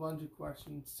have a bunch of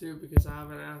questions too because I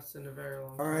haven't asked in a very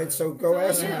long time. All right. So go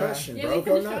ask your yeah. question, Yeah, bro. we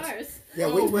Go finished nuts. ours.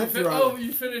 Yeah, we went through our.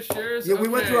 you finished yours? Yeah, we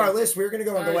went Okay. through our list. We were gonna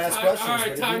go on the All right, last time- questions. All but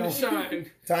right, if you time to don't-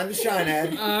 shine. Time to shine,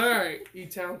 Ed. All right,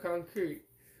 E-Town Concrete.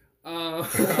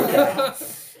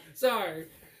 Sorry,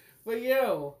 but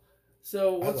yo,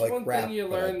 so what's one thing you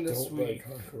learned this week?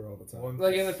 all the time. One,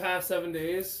 Like in the past 7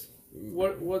 days,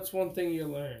 what's one thing you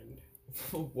learned?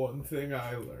 one thing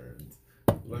I learned.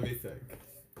 Let me think.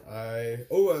 I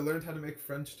learned how to make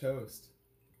French toast.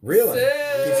 Really?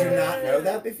 Sick. Did you not know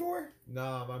that before?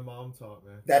 Nah, my mom taught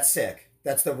me. That's sick.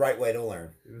 That's the right way to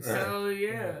learn. It was. Hell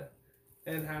yeah!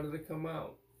 And how did it come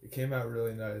out? It came out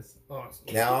really nice. Awesome.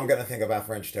 Now I'm gonna think about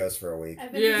French toast for a week.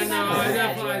 I've been Yeah, thinking no, about I that.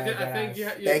 definitely. Yeah, I think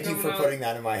yeah. you're Thank you for coming out- putting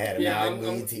that in my head. And Yeah, now I I'm-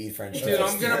 need to eat French Dude,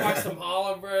 toast. I'm gonna buy some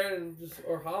challah bread and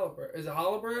or challah bread. Is it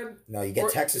challah bread? No, you get or-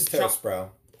 Texas chop- toast,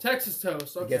 bro. Texas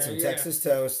toast. Okay, You get some yeah. Texas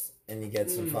toast, and you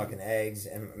get some Mm. fucking eggs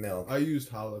and milk. I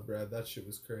used challah bread. That shit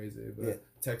was crazy. But Yeah.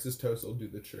 Texas toast will do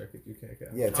the trick if you can't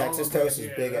get. Yeah, Challah Texas bread, toast is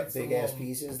yeah, big, that's the big ass one.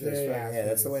 pieces. Yeah, That's yeah, yeah,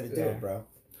 that's the way to do yeah. it, bro.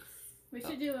 We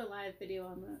should do a live video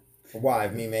on that. Why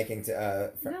me making?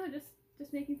 No,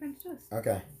 just making French toast.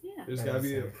 Okay, Yeah. There's That gotta was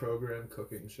be a sick. program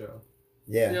cooking show.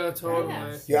 yeah. Yeah, totally.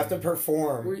 Yeah. You have to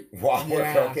perform We- while we're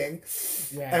Yeah. cooking,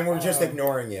 Yeah. and we're just Oh.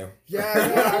 ignoring you. Yeah,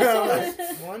 I saw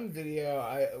this one video.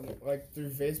 I like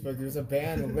through Facebook. There was a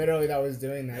band literally that was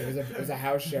doing that. It was a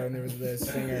house show, and there was the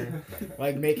singer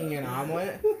like making an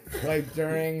omelet like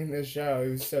during the show.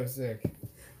 It was so sick.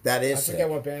 That I is forget sick.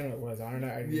 what band it was. I don't know.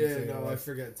 I didn't Yeah, see it. no, I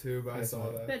forget too, but I saw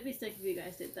that. But it'd be sick if you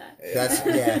guys did that. That's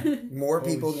yeah. More Oh,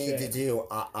 people need shit. to do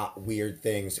weird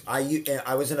things.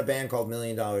 I was in a band called $1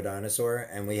 Million Dinosaur,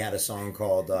 and we had a song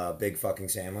called "Big Fucking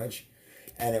Sandwich,"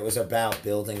 and it was about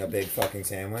building a big fucking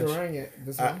sandwich. During it,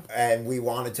 this one. And we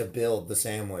wanted to build the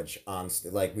sandwich on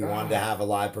we wanted to have a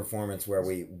live performance where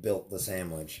we built the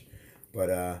sandwich, but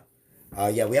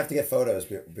yeah, we have to get photos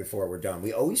before we're done.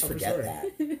 We always forget sure.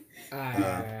 that.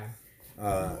 Yeah.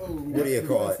 What do you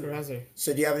call it? Razor.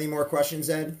 So, do you have any more questions,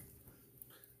 Ed?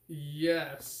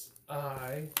 Yes,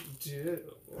 I do.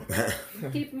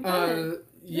 Keep them coming.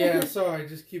 Yeah, sorry,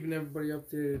 just keeping everybody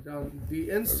updated on the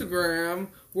Instagram.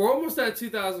 We're almost at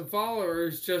 2,000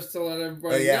 followers, just to let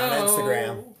everybody Oh, yeah, know. on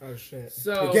Instagram. Oh shit.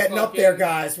 So We're getting up there,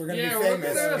 guys. We're gonna Yeah, be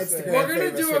famous. we're Instagram gonna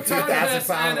famous do a with 2,000 contest and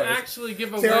followers. actually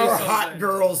give away There are something. hot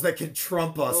girls that can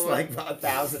trump us Oh, like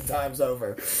 1,000 times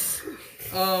over.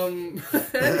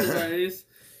 Anyways,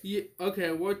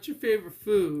 okay, what's your favorite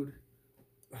food?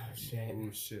 Oh shit. Oh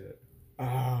shit.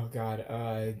 Oh god.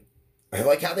 I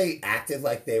like how they acted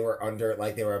like they were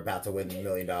about to win $1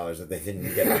 million that they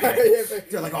didn't get.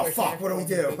 They're like, oh fuck, what do we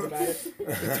do?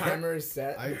 The timer is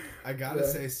set. I gotta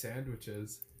say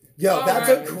sandwiches. Yo, All that's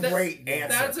right, a great answer.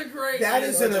 That's a great That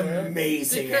is an answer.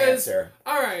 amazing Because- answer.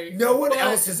 All right. No one but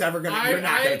else is ever gonna. You're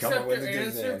not I gonna come accept up with your a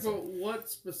decent answer, but what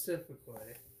specifically?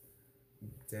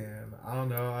 Damn, I don't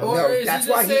know. Or No, is it that's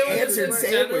just why he sandwiches answered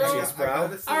in general? sandwiches,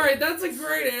 bro. All right, that's a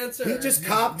great answer. He just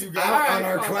copped you out got- on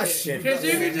our fuck it. question. 'Cause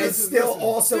you can And just still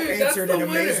also Dude, that's answered the it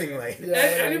winner. amazingly. Yeah,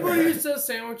 Anybody who says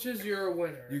sandwiches, you're a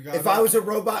winner. You got If I was a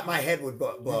robot, my head would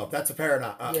blow up. That's a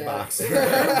paradox Yeah. box.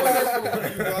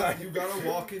 you gotta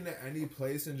walk into any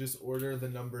place and just order the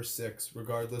number 6,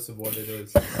 regardless of what it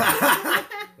is.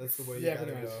 That's the way you Yeah, gotta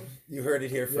pretty go. much. You heard it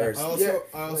here Yeah. first.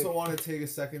 I also want to take a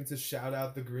second to shout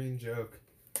out the green joke.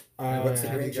 What's the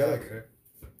yeah. green Kenny joke? Geiger.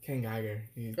 Ken Geiger.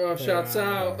 He Oh, played, shouts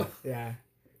out. Yeah.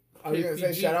 I was gonna say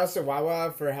KPG. shout outs to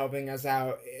Wawa for helping us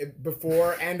out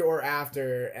before and or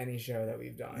after any show that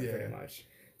we've done, Yeah. pretty much.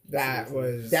 That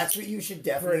was That's what you should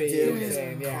definitely Pretty do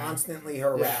insane, is yeah. constantly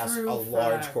harass True a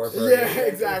large facts. corporation Yeah,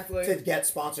 exactly. to get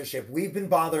sponsorship. We've been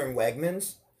bothering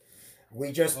Wegmans.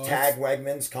 We just Oh, tag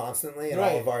Wegmans constantly in all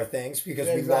Right. of our things because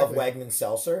Yeah, we love exactly. Wegmans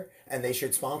seltzer and they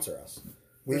should sponsor us.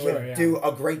 We For would sure, yeah. do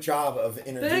a great job of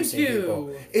introducing Thank you. people.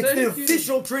 It's Thank the you.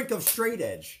 official drink of Straight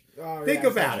Edge. Oh, Think yeah,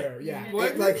 about for it. sure. Yeah.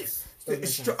 What? Like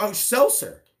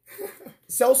seltzer.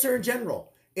 Seltzer in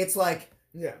general. It's like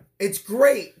Yeah. it's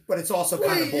great, but it's also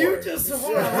kind of Wait, boring. you just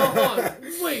hold on.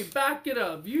 Wait, back it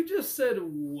up. You just said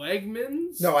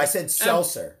Wegmans. No, I said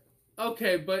seltzer.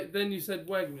 Okay, but then you said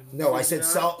Wegmans. No, I Did said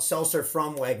you not? seltzer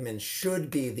from Wegmans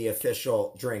should be the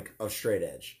official drink of Straight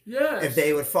Edge. Yes. If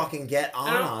they would fucking get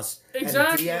on And- us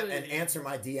exactly. and answer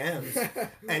my DMs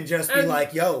and just be And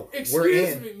like, "Yo, we're Excuse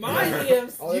in." me, my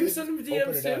DMs. All You of send them it- DMs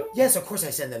open it up. too? Yes, of course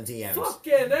I send them DMs.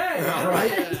 Fucking A. All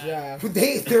right. Yeah.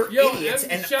 They're Yo, idiots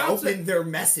and shouts open at- their We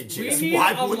messages. need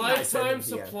Why a wouldn't I send them lifetime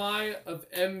DMs? supply of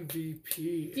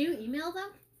MVP. Do you email them?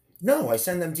 No, I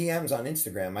send them DMs on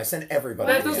Instagram. I send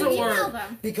everybody. That Why do doesn't you work. email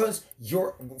them? Because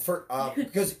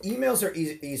because emails are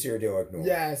easier to ignore.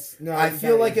 Yes. No. I it's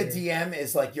feel not like a easier. DM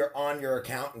is like you're on your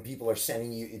account and people are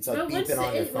sending you. It's like But once, beeping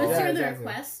on your once phone. Yeah, you're in the exactly.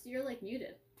 request, you're like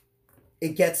muted. It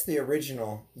gets the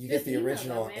original. You Just get the email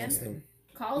original them, man. instant.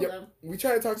 Call Yep. them. We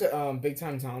try to talk to Big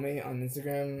Time Tommy on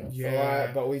Instagram a Yeah.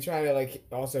 lot, but we try to like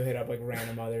also hit up like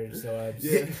random other celebs.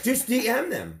 Yeah. Just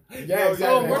DM them. Yeah, Yo, exactly.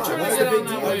 Oh, we're Why? trying What's to the get on big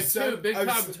that deal? wave too. Big I've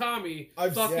time seen- Tommy.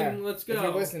 I've- Fucking Yeah. let's If you're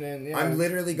go. listening, yeah. I'm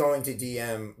literally going to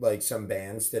DM like some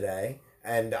bands today,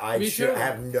 and I Me should too.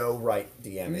 have no right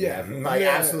DMing Yeah. them. Like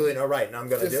Yeah. absolutely no right, and I'm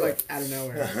gonna just do like out of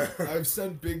nowhere. it. I've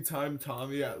sent Big Time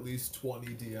Tommy at least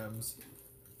 20 DMs.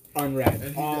 Unread.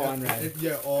 And All did- unread.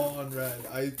 Yeah, all unread.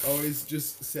 I always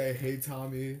just say, "Hey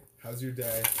Tommy, how's your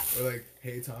day?" Or like,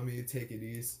 "Hey Tommy, take it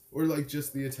easy." Or like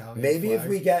just the Italian. Maybe if flag.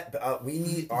 we get, what we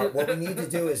need to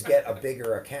do is get a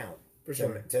bigger account For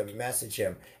sure. to message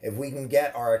him. If we can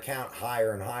get our account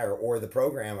higher and higher, or the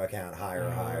program account higher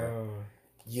and higher, Oh.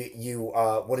 you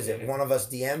what is it? One of us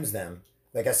DMs them.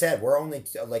 Like I said, we're only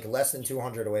like less than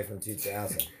 200 away from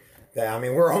 2,000. I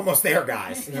mean, we're almost there,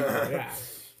 guys. Yeah.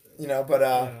 You know, but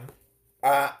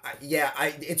Yeah.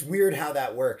 it's weird how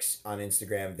that works on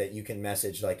Instagram that you can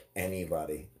message like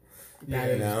anybody. That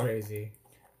you is know? crazy.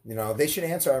 You know, they should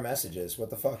answer our messages. What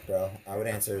the fuck, bro? I would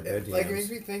answer their DMs. Like it makes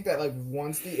me think that like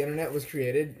once the internet was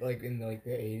created, like in like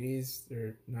the 80s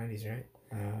or 90s, right?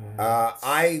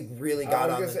 I really got I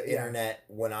was on gonna the say, yeah. internet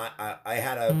when I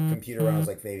had a computer when I was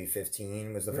like maybe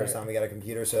 15 was the first Right. time we got a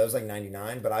computer, so that was like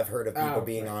 99, but I've heard of people Oh,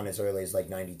 being right. on as early as like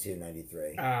 92,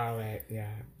 93. Oh right, yeah.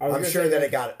 I was I'm gonna sure say, that like,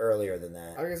 it got earlier than I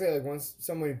was that. gonna say like once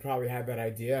somebody probably had that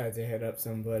idea to hit up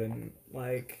somebody and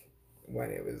like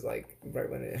when it was like right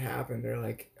when it happened, they're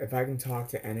like, if I can talk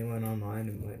to anyone online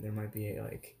and like, there might be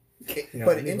like But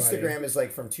anybody. Instagram is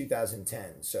like from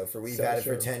 2010, so we've So had it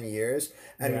for true. 10 years,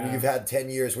 and Yeah. you've had 10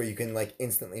 years where you can like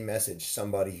instantly message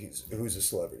somebody who's a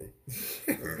celebrity,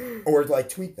 or like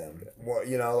tweet them. Well,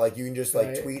 you know, like you can just like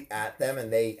Right. tweet at them,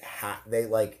 and they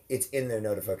like it's in their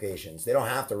notifications. They don't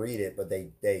have to read it, but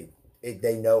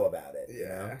they know about it. You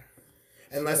know?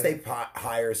 Unless they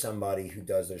hire somebody who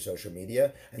does their social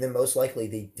media, and then most likely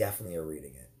they definitely are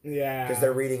reading it. Yeah. Because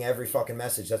they're reading every fucking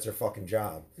message. That's their fucking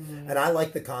job. And I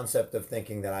like the concept of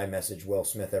thinking that I message Will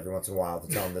Smith every once in a while to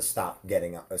tell him to stop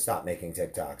making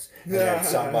TikToks. And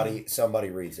then somebody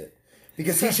reads it.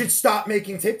 Because he should stop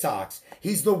making TikToks.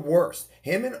 He's the worst.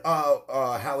 Him and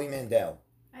Howie Mandel.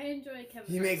 I enjoy Kevin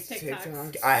He Hart's makes TikToks.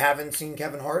 TikToks. I haven't seen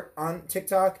Kevin Hart on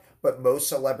TikTok, but most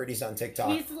celebrities on TikTok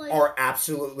He's like- are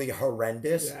absolutely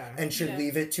horrendous Yeah. and should Yeah.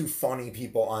 leave it to funny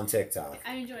people on TikTok.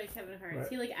 I enjoy Kevin Hart. Right.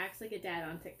 He like acts like a dad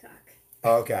on TikTok.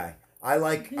 Okay. I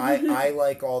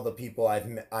like all the people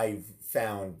I've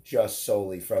found just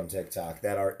solely from TikTok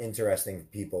that are interesting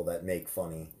people that make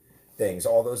funny things.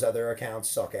 All those other accounts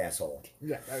suck asshole.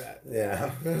 Yeah. Okay.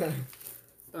 Yeah.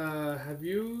 Have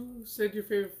you said your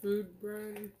favorite food,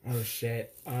 Brian? Oh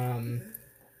shit. I'm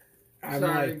Sorry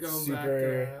to like go super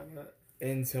back to that.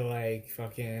 into like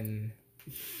fucking.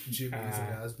 Jimmy's in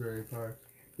Asbury Park.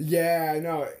 Yeah.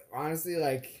 No. Honestly,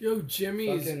 like. Yo,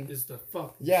 Jimmy's Fucking- is the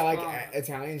fucking Yeah, like spot.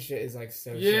 Italian shit is like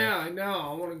so. Yeah, I know.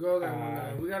 I want to go there one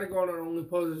day. Uh, We got to go on our Only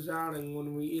Posers outing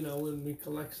when we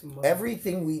collect some money.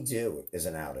 Everything we do is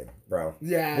an outing, bro. Sick.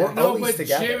 Yeah. We're no, always but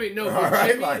together. Jimmy, no, All but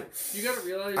right, Jimmy, like- you got to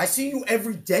realize. I see you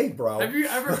every day, bro. Have you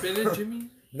ever been to Jimmy?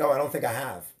 No, I don't think I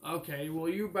have. Okay, well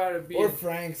you about to be. Or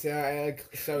Frank's. Yeah. I like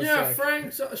so. yeah, sick.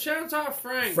 Frank. Shout out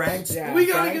Frank. Frank's, Yeah. We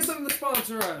gotta Frank's- get them to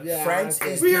sponsor us. Yeah. Frank's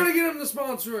honestly. is We gotta get them to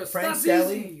sponsor us. Frank's That's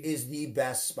Deli easy. is the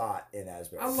best spot in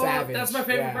Asbury. I love Savage, That's my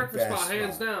favorite yeah. breakfast Best spot,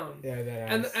 hands spot. down. Yeah.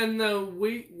 That And the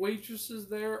waitresses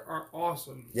there are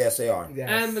awesome. Yes, they are. Yes.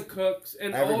 And the cooks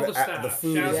and all the staff. The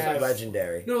food Shout is out to-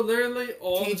 legendary. No, literally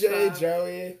all the TJ, staff.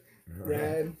 Joey,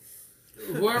 Red.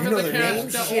 Whoever You know the their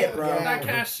names? that, Shit, bro. that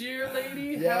cashier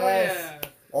lady, hell Yes. yeah.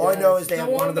 All I know is they The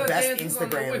have one of the that best dances on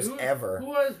the- wait, Instagrams ever.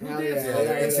 Who Hell dances yeah, on Yeah, their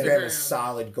their Instagram is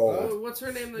solid gold. Oh, what's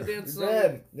her name that dances on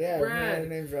Red. Yeah. Red. Her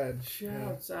name's Red.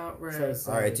 Shouts out, Red. So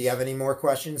sad. All right, do you have any more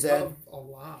questions, Ed? A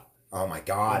lot. Oh my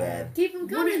God, Ed. Keep them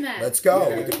coming, then. Let's go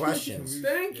Yeah. with the questions.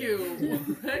 Thank you.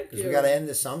 Thank Because you. we got to end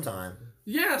this sometime.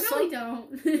 Yeah, No, we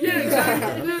don't. yeah,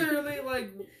 exactly. Literally, like,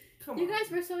 come on. You guys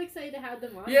were so excited to have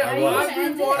them on. Yeah, Now you well, wanna I've been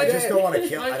end it? wanting- I just don't want to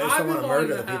kill. Like, I just I've don't want been to murder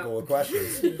the wanting to people with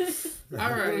questions. All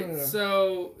right,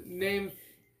 so name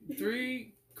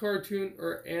 3 cartoon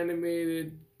or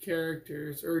animated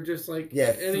characters, or just like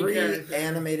Yeah, any 3 character.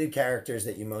 animated characters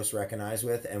that you most recognize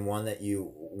with, and one that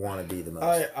you want to be the most. All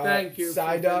right, Thank you for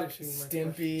Psyduck, finishing my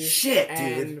Stimpy, Shit,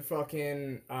 dude. and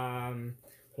fucking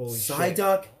holy shit.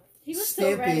 Psyduck. He was so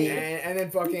Stimpy. ready. And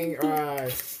then fucking I'm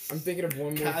thinking of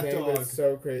one more Cat thing, but dog. it's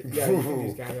so crazy. Yeah, you can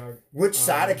use cat dog. Which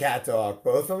side of Um, Cat Dog?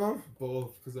 Both of them?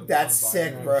 Both. Because That's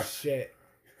sick, Oh, bro. shit.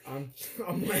 I'm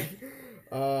like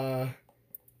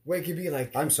wait, it could be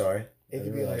like I'm sorry. it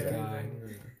could be like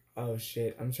oh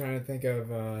shit. I'm trying to think of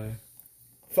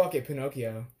fuck it,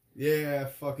 Pinocchio. Yeah,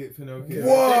 fuck it, Pinocchio.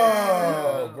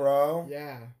 Whoa, Yeah. bro.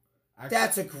 Yeah. Actually,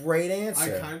 That's a great I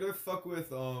answer. kind of fuck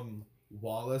with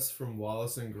Wallace from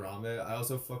Wallace and Gromit. I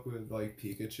also fuck with like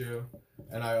Pikachu,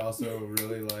 and I also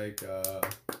really like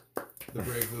the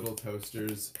Brave Little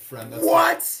Toasters friend. That's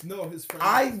What? No, his friend.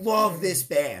 I love this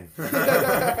band.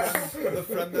 the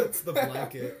friend that's the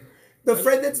blanket. The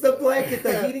friend that's the blanket,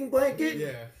 the heating blanket?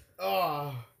 Yeah.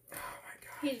 Oh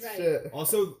He's right. shit.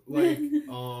 Also, like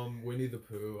Winnie the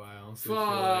Pooh. I honestly feel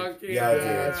like Fuck Yeah, dude.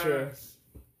 yeah, True.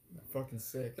 Fucking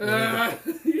sick. Winnie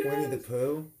Yes. the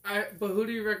Pooh? But who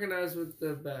do you recognize with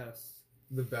the best?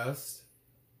 the best.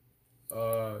 You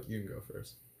can go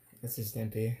first. This is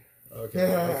Stimpy. Okay.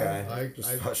 Okay. I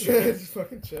Just sure. Just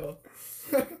fucking chill.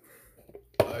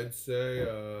 I'd say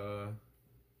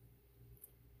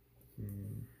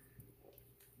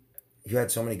You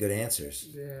had so many good answers.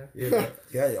 Yeah. yeah.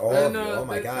 Yeah, all I of you. know, Oh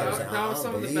my God. It was that was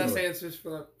some of the best unbelievable. answers for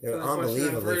that. They were for that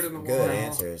question I've heard in a unbelievably good while.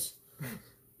 answers.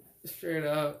 Straight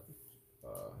up.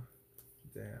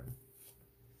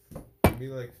 Damn. Give me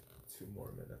like 2 more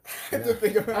minutes. I have to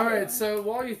think about All it. right, so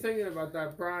while you're thinking about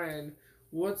that, Brian,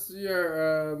 what's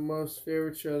your most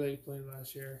favorite show that you played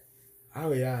last year?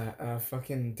 Oh yeah,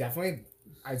 fucking definitely.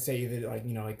 I'd say either like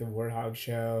like the Warthog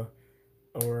show,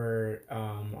 or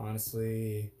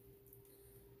honestly,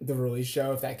 the release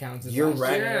show if that counts as You're last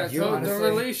right. year. Yeah, You the honestly-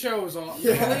 release show was all.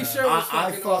 Yeah. The release show was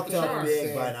I fucking off fucked the up charts.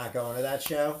 big by not going to that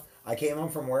show. I came home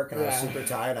from work and I was Yeah. super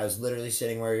tired. I was literally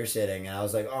sitting where you're sitting, and I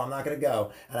was like, "Oh, I'm not gonna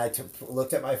go." And I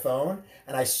looked at my phone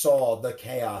and I saw the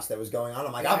chaos that was going on.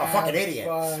 I'm like, "I'm a fucking idiot."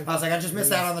 Fuck. I was like, "I just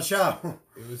missed out on the show."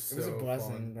 It was It was a so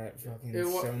blessing fun. that fucking It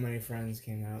wa- so many friends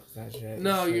came out to that shit.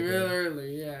 No, It's so you good. really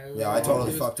early. Yeah. It was Yeah, I all- totally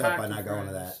it was fucked up by packed not with going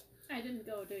to friends. I didn't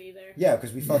go to either. Yeah,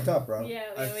 because we fucked up, bro. Yeah,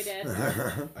 we did.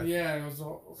 Yeah, it was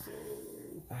all.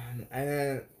 And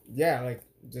then yeah, like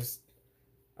just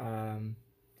I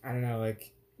don't know,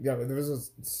 like yeah, but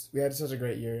we had such a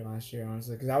great year last year,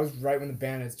 honestly, because I was right when the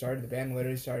band had started. The band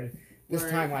literally started this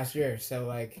Right. time last year, so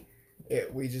like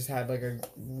we just had like a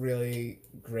really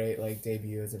great like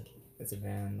debut as a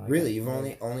band. Like, Really, you've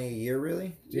only a year,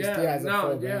 really? just, Yeah, as a no,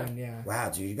 full yeah. band, yeah. Wow,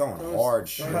 dude, you're going That was- hard,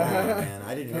 strong, man.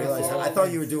 I didn't realize that. I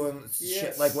thought you were doing shit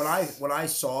Yes. like when I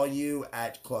saw you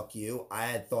at Cluck U, I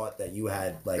had thought that you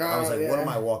had like I was Oh, like, what yeah. am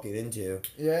I walking into?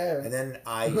 Yeah. And then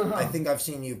I think I've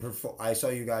seen you perform. I saw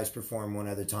you guys perform one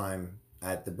other time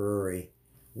at the brewery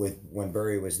when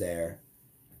Burry was there,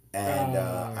 and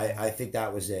I think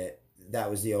that was it. That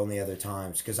was the only other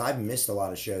times because I've missed a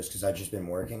lot of shows because I've just been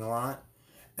working a lot.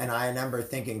 And I remember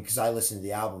thinking, because I listened to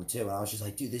the album too, and I was just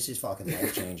like, dude, this is fucking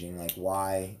life changing. Like,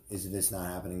 why is this not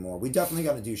happening more? We definitely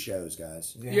got to do shows,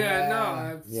 guys. Yeah,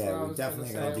 no. That's Yeah, what I we're was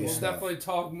definitely gonna gonna say. do We'll stuff. definitely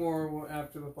talk more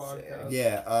after the podcast.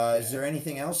 Yeah, is there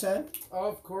anything else, Ed? Oh,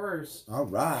 of course. All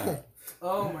right.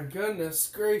 Oh my goodness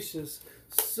gracious.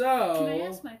 So. Can I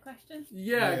ask my question?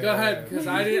 Yeah, Yeah. go ahead because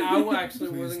I actually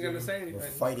Please wasn't gonna do. say We're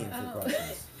anything. fighting for Oh.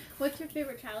 questions. What's your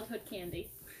favorite childhood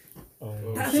candy?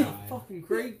 Oh, That's a God. fucking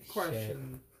great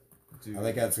question. Dude, I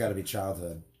think that's got to be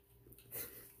childhood.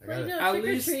 I Well, gotta- you know, At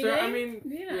trick-or-treating, least, I mean,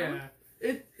 you know. yeah,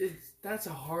 it's that's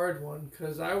a hard one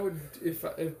because I would if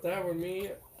that were me,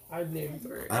 I'd name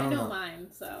 3. I I don't know know. mine,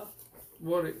 so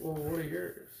What are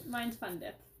yours? mine's Fun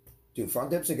Dip. Dude, Fun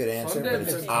Dip's a good answer, Fun but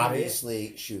Dips it's are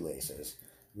obviously shoelaces.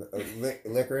 Licorice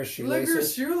Licorice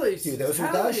shoelaces. shoelaces. Dude, those are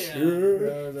Hell the yeah.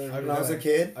 shit. I've When I was a never-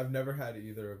 kid, I've never had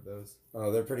either of those.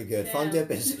 oh, they're pretty good. Fun Yeah.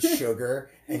 Dip is sugar,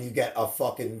 and you get a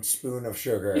fucking spoon of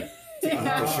sugar to eat the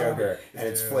Yeah. sugar, and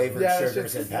it's Yeah. flavored Yeah, that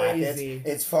sugars shit's in packets. crazy.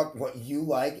 It's fuck. What you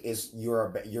like is you're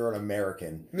an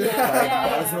American. Yeah, Like, yeah,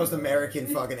 that is the yeah. most American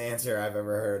fucking answer I've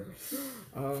ever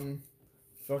heard.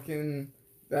 Fucking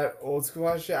that old school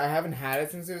ass shit. I haven't had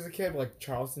it since I was a kid. But like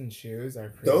Charleston shoes are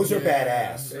crazy. Those are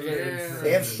Yeah. badass. Those are Yeah. insane.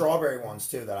 They have strawberry ones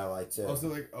too that I like too. Also,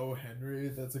 like O. Henry,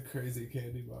 that's a crazy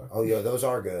candy bar. Oh yeah, those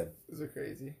are good. Those are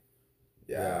crazy.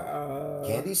 Yeah.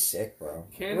 Candy's sick, bro.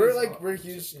 Candy's We're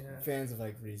huge yeah. fans of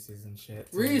like Reese's and shit.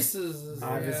 so- Reese's is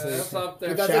Obviously. yeah, that's up there.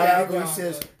 But that's Shout like out everyone-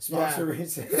 Reese's. Sponsor Yeah.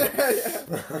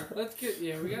 Reese's. Let's get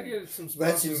we gotta get some Let's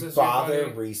sponsors this bother year,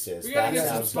 buddy. Reese's. We gotta That get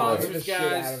some sounds sponsors, good. the shit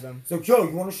guys. out of them. So Joe,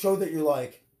 you want to show that you're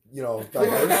like, you know,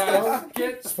 diverse, bro?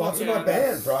 Get the Sponsor fuck my out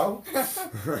band, of bro. this.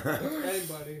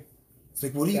 Anybody. It's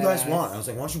like, what do you guys Badass. want? I was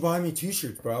like, why don't you buy me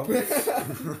t-shirts, bro?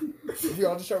 If we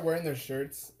all just start wearing their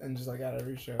shirts and just like at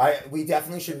every show. We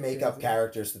definitely should make up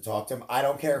characters to talk to them. I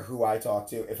don't care who I talk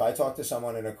to. If I talk to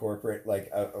someone in a corporate,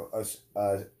 like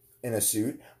in a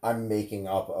suit, I'm making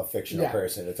up a fictional Yeah.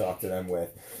 person to talk to them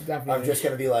with. Definitely. I'm just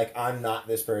gonna be like, I'm not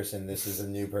this person. This is a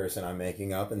new person I'm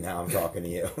making up, and now I'm talking to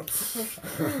you.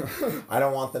 I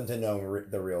don't want them to know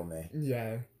the real me.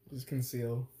 Yeah. Just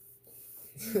conceal.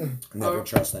 Never Oh.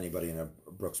 trust anybody in a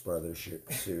Brooks Brothers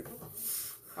suit.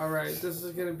 All right, this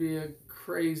is gonna be a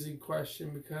crazy question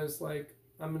because like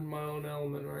I'm in my own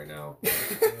element right now.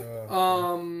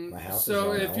 My house is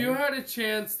So on if you element. had a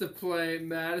chance to play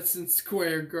Madison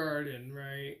Square Garden,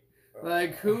 right?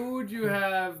 Like who would you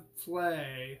have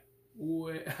play?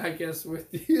 I guess with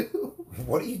you.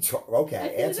 What are you talking? Okay, I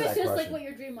think answer that's that just question. like what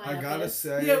your dream lineup I gotta is.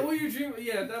 say, Yeah, what you dream?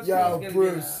 Yeah, that's what I Yo, was gonna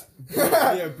Bruce. get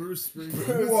at. yeah, Bruce Springsteen.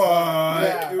 Bruce. What?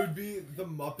 Yeah. It would be the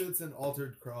Muppets and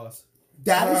Altered Cross.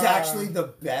 That is actually the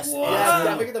best What? Yeah, answer.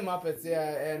 definitely the Muppets.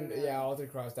 Yeah, and yeah,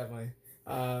 Altered Cross definitely.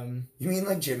 You mean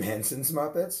like Jim Henson's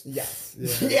Muppets? Yes.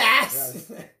 Yeah.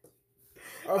 Yes.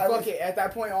 Or I fuck it. At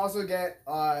that point, also get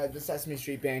the Sesame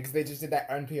Street Band because they just did that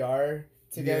NPR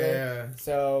together. Yeah.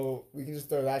 So we can just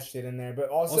throw that shit in there. But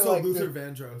also, Also, like Luther the,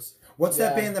 Vandross. What's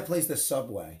that Yeah. band that plays the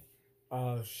Subway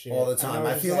oh shit, all the know time? what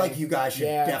I you're feel like saying. you guys should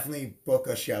Yeah. definitely book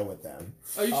a show with them.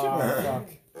 Oh, you should. Oh fuck.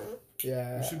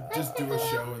 Yeah. We should just do a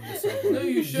show in the no, subway.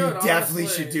 you should. You definitely honestly.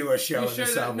 should do a show You in the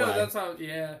should- Subway. No, that's how.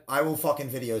 Yeah, I will fucking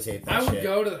videotape that I would shit.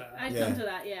 go to that. I'd Yeah. come to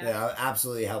that, yeah. Yeah, I'll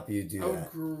absolutely help you do I would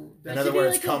that. groove. In That other should be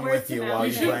words, like a come word with you while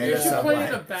You you finale. should, play you the should play in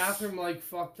Subway. a bathroom like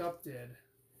Fucked Up did.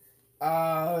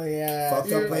 Oh yeah.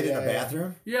 Fucked up played in a Yeah.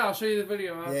 bathroom? Yeah, I'll show you the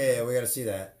video. After. Yeah, we gotta see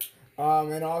that.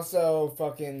 And also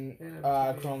fucking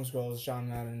Yeah, Chrome Scrolls, Sean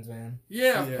Madden's man.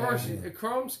 Yeah, of Yeah. course.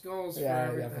 Chrome Skulls Yeah,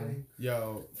 for definitely. everything.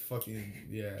 Yo, fucking,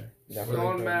 yeah. Definitely.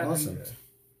 Going Madden. Awesome.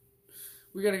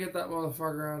 We gotta get that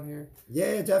motherfucker on here.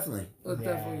 Yeah, definitely. Let's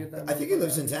Yeah. definitely get that. I think he motherfucker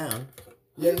lives in on here. town.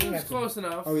 Yeah, Yeah, he lives close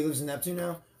enough. Oh, he lives in Neptune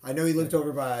now? I know he lived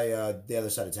over by the other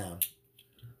side of town.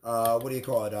 What do you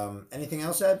call it? Anything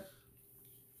else, Ed?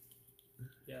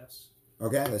 Yes.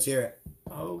 Okay, let's hear it.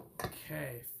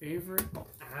 Okay. Favorite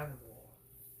animal.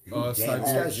 Damn, this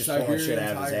guy's just pulling shit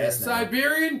out of his ass now.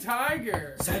 Siberian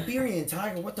tiger. Siberian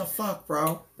tiger? What the fuck,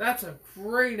 bro? That's a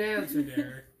great answer,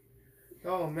 Derek.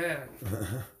 Oh man.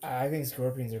 I think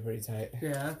scorpions are pretty tight.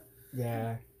 Yeah.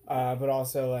 Yeah. But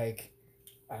also like,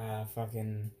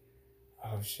 fucking,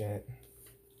 oh shit.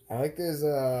 I like those,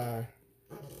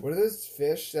 what are those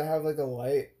fish that have like a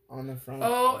light on the front?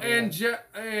 Oh, Like, and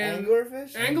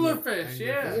anglerfish? anglerfish.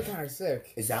 Yeah. Those are kind of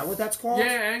sick. Is that what that's called?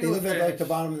 Yeah, They live at like anglerfish. the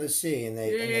bottom of the sea, and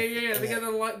they Yeah. They got the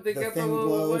light. They the got the thing little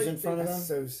glows light in front of thing. them. That's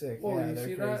so sick. Oh, yeah, you they're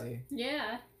see that? crazy.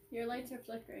 Yeah, your lights are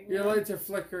flickering. Your lights are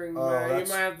flickering. Oh, man. You that's-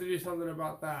 might have to do something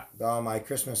about that. Oh, my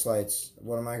Christmas lights.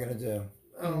 What am I gonna do?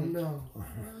 Oh no.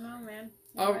 I don't know, man.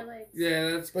 Oh, Your lights. Yeah,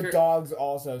 that's But great. dogs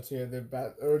also too.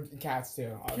 They're or cats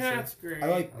too. Obviously. Cats great. I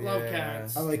like- I love Yeah.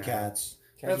 cats. I like cats.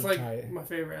 Cats That's are like tight. my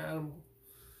favorite animal.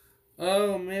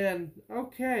 Oh man. I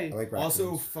Okay. like raccoons.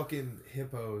 Also, fucking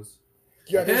hippos.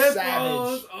 Yeah, they're Hippos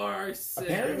savage. are sick.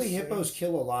 Apparently, hippos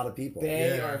kill a lot of people.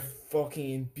 They Yeah. are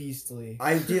fucking beastly.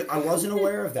 I wasn't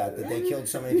aware of that they killed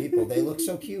so many people. They look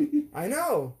so cute. I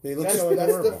know. They look that's, so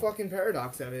that's the adorable. fucking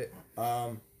paradox of it.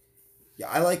 Yeah,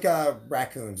 I like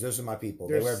raccoons. Those are my people.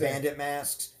 They They're wear sick. bandit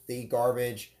masks. They eat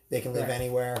garbage. They can live Right.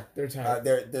 anywhere. They're tight.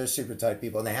 They're super tight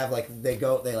people, and they have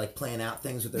they like plan out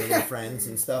things with their little friends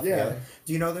and stuff. Yeah.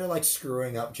 Do you know they're like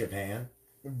screwing up Japan?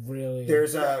 Really.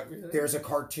 There's a Really? there's a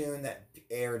cartoon that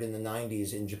aired in the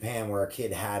 90s in Japan where a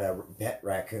kid had a pet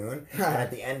raccoon, and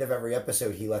at the end of every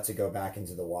episode he lets it go back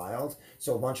into the wild.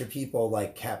 So a bunch of people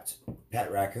like kept pet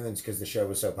raccoons because the show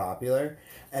was so popular,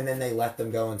 and then they let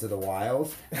them go into the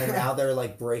wild, and now they're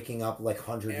like breaking up like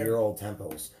 100-year-old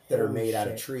temples that are Holy made out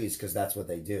of shit. trees because that's what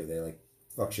they do. They like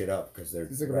fuck shit up because they're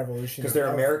It's like a revolution. because they're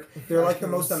of- American. They're like the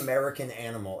most raccoons. American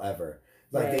animal ever.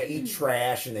 Like Right. they eat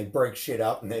trash and they break shit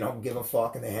up and they don't give a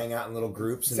fuck and they hang out in little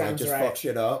groups and Sounds they just right. fuck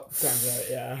shit up. Sounds right.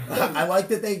 Yeah. I like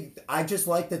that they. I just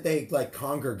like that they like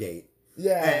congregate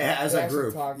Yeah. as they a actually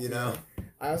group. talk You to know.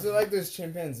 I also like those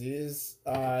chimpanzees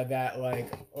that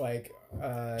like Shout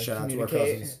out to our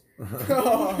communicate.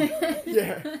 cousins.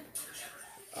 Yeah.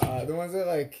 The ones that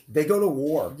like They go to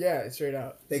war. straight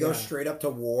up. They go Yeah. straight up to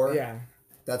war. Yeah.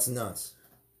 That's nuts.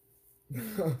 Do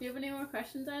you have any more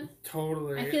questions, Ed?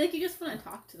 Totally. I feel like you just want to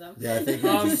talk to them. Yeah, I think.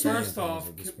 we're just saying First things off,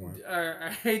 at this point.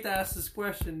 I hate to ask this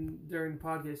question during the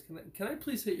podcast. Can I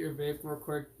please hit your vape real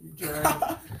quick, Jerry?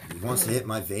 He wants to hit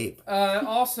my vape.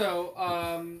 Also,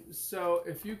 so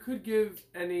if you could give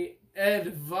any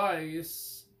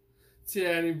advice to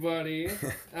anybody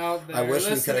out there, I wish we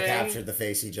could have listening, captured the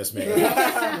face he just made.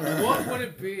 what would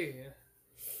it be?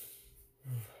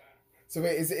 So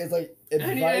wait, is it like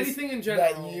advice Anything in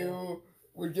general that you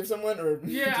would give someone, or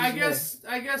Yeah, just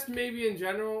I guess maybe in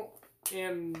general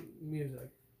and music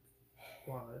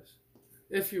wise,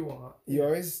 if you want. you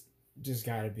always just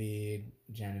gotta be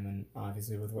genuine,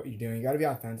 obviously, with what you're doing. You gotta be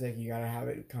authentic. You gotta have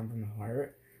it come from the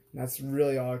heart. And that's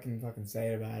really all I can fucking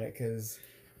say about it, cause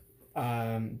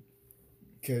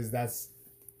that's,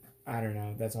 I don't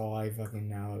know, that's all I fucking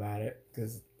know about it.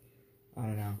 Cause I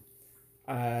don't know.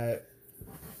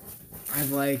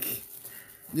 I've like,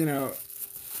 you know,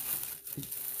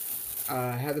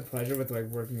 had the pleasure with like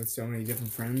working with so many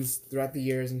different friends throughout the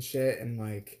years and shit, and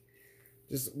like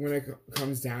just when it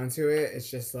comes down to it, it's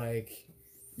just like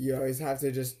you always have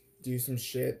to just do some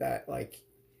shit that like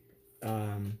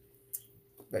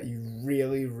that you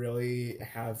really really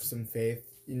have some faith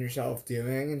in yourself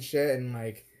doing and shit, and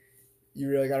like you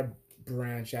really gotta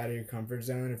branch out of your comfort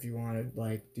zone if you want to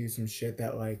like do some shit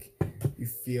that like you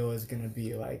feel is gonna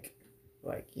be like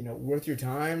you know worth your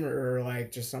time, or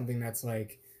like just something that's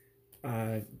like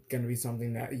gonna be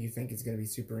something that you think is gonna be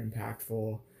super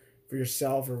impactful for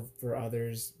yourself or for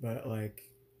others. But like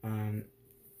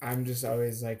I'm just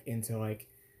always like into like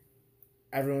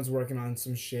everyone's working on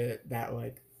some shit that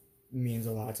like means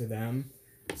a lot to them,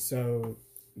 so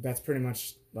that's pretty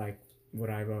much like what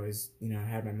I've always, you know,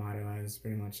 had my motto as,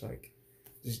 pretty much like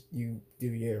just you do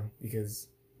you, because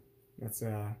that's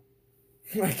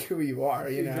like who you are,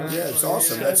 you know. Yeah, it's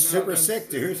awesome. That's super sick,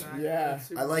 dude. Yeah. that's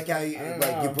super I like how sick. you I don't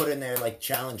like you know. put in there like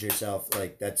challenge yourself.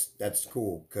 Like that's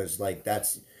cool because like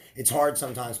it's hard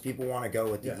sometimes. People want to go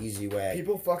with the Yeah. easy way.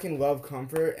 People fucking love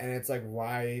comfort, and it's like,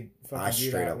 why fucking I do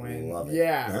straight that up when love it.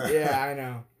 yeah I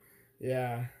know,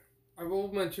 yeah. I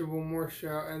will mention one more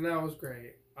show, and that was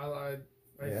great. I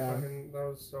Yeah. fucking, that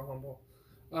was so humble.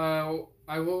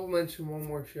 I will mention one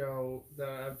more show that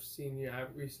I've seen you at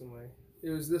recently. It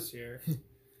was this year.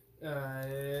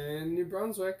 In New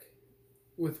Brunswick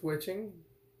with Witching.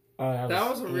 Oh, That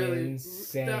was a really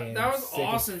insane. that was Sick an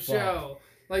as awesome fuck. show.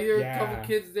 Like there were a Yeah. couple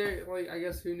kids there, like I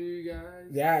guess who knew you guys.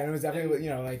 Yeah, and it was definitely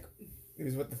like it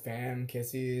was with the fam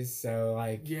Kissies, so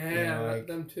like Yeah, like,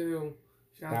 them too.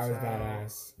 that Shouts was out.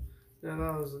 badass. Yeah,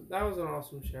 that was an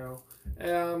awesome show.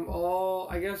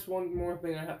 I guess one more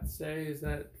thing I have to say is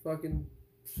that fucking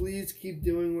please keep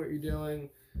doing what you're doing.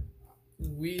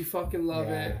 We fucking love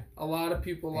Yeah. it. A lot of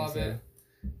people Thanks, love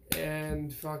it.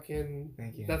 And fucking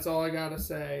Thank you. that's all I gotta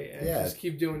say. And Yeah. just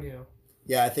keep doing you.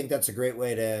 Yeah, I think that's a great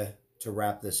way to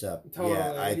wrap this up. Totally.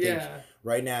 Yeah, I think yeah.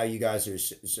 right now you guys are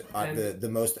And- the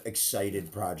most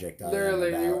excited project I am Literally,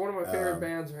 about. you're one of my favorite Um,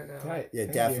 bands right now. Tight. Yeah,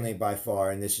 Thank definitely you. by far,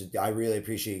 and I really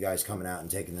appreciate you guys coming out and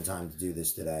taking the time to do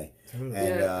this today. Totally.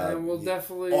 And, Yeah, and we'll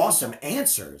definitely Awesome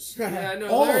answers, Yeah, no,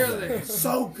 all of literally. them,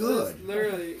 so good.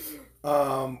 Literally.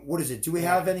 What is it? Do we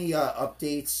have any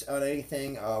updates on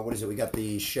anything? What is it? We got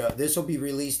the show. This will be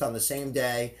released on the same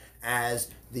day as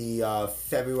the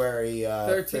February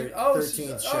 13th.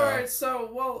 13th show. All right. So,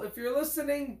 well, if you're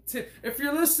listening Today.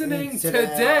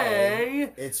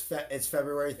 today, It's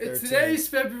February 13th. today's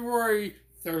February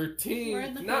 13th. We're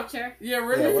in the Not- future. Yeah,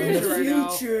 we're Yeah, in we're the in future the right now.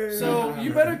 future. So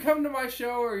you better come to my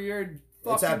show or you're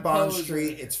fucking It's at Bond poser.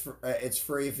 Street. It's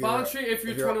free if you're Bond Street if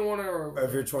you're 21 or over.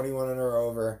 if you're 21 and or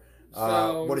over.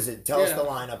 So, What is it? Tell us yeah. the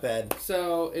lineup, Ed.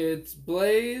 So it's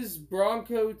Blaze,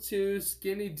 Bronco 2,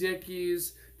 Skinny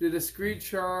Dickies, The Discreet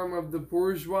Charm of the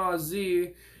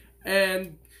Bourgeoisie,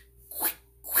 and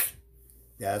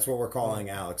Yeah, that's what we're calling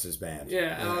Alex's band.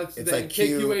 yeah, Alex. It's then like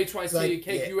Q. KQHYT, it's like-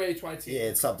 KQHYT. Yeah,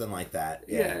 it's something like that.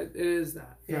 Yeah, Yeah. it is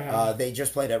that. Yeah. They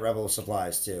just played at Rebel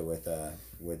Supplies too with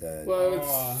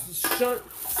Well, it's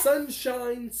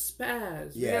Sunshine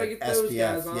Spaz. We Yeah, gotta get those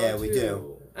SPF. guys on Yeah, we too.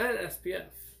 do. And SPF.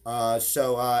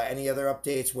 So any other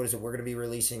updates? What is it? We're going to be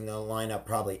releasing the lineup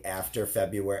probably after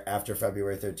February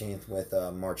 13th with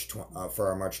for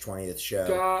our March 20th show.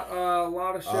 Got a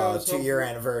lot of shows. 2-year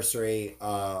hopefully. anniversary.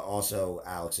 Also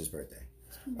Alex's birthday.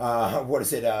 What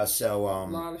is it? A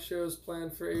lot of shows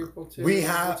planned for April too. We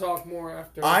have- We'll talk more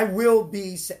after. I will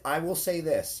say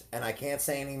this, and I can't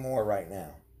say any more right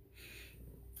now.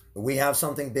 We have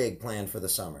something big planned for the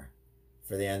summer,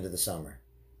 for the end of the summer.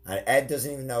 Ed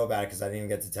doesn't even know about it because I didn't even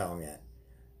get to tell him yet.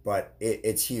 But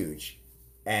it's huge.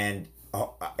 And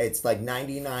it's like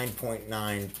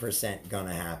 99.9%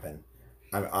 gonna happen.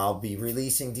 I'll be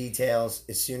releasing details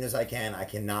as soon as I can. I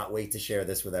cannot wait to share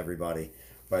this with everybody.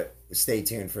 But stay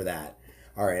tuned for that.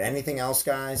 All right. Anything else,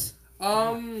 guys?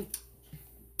 We'll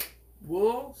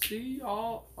see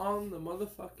y'all on the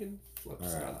motherfucking flip All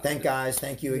side. right. Thank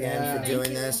you again Yeah. for Thank doing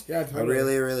you. this. Yeah, I totally.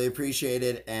 really, really appreciate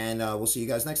it. And we'll see you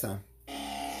guys next time.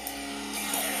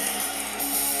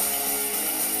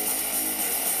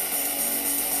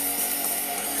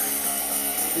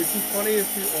 It'd be funny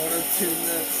if we auto-tune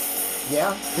this.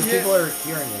 Yeah? Because Yeah. people are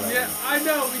hearing you right Yeah, now. I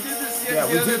know. We did this. Yeah,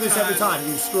 the we other do this every time.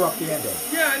 You screw up the ending.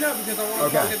 Yeah, I know because I want to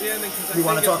Okay. talk at the ending. Cause You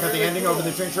want to talk at the really ending cool. over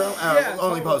the intro? Yeah, Only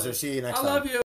totally. poser. See you next I time. love you.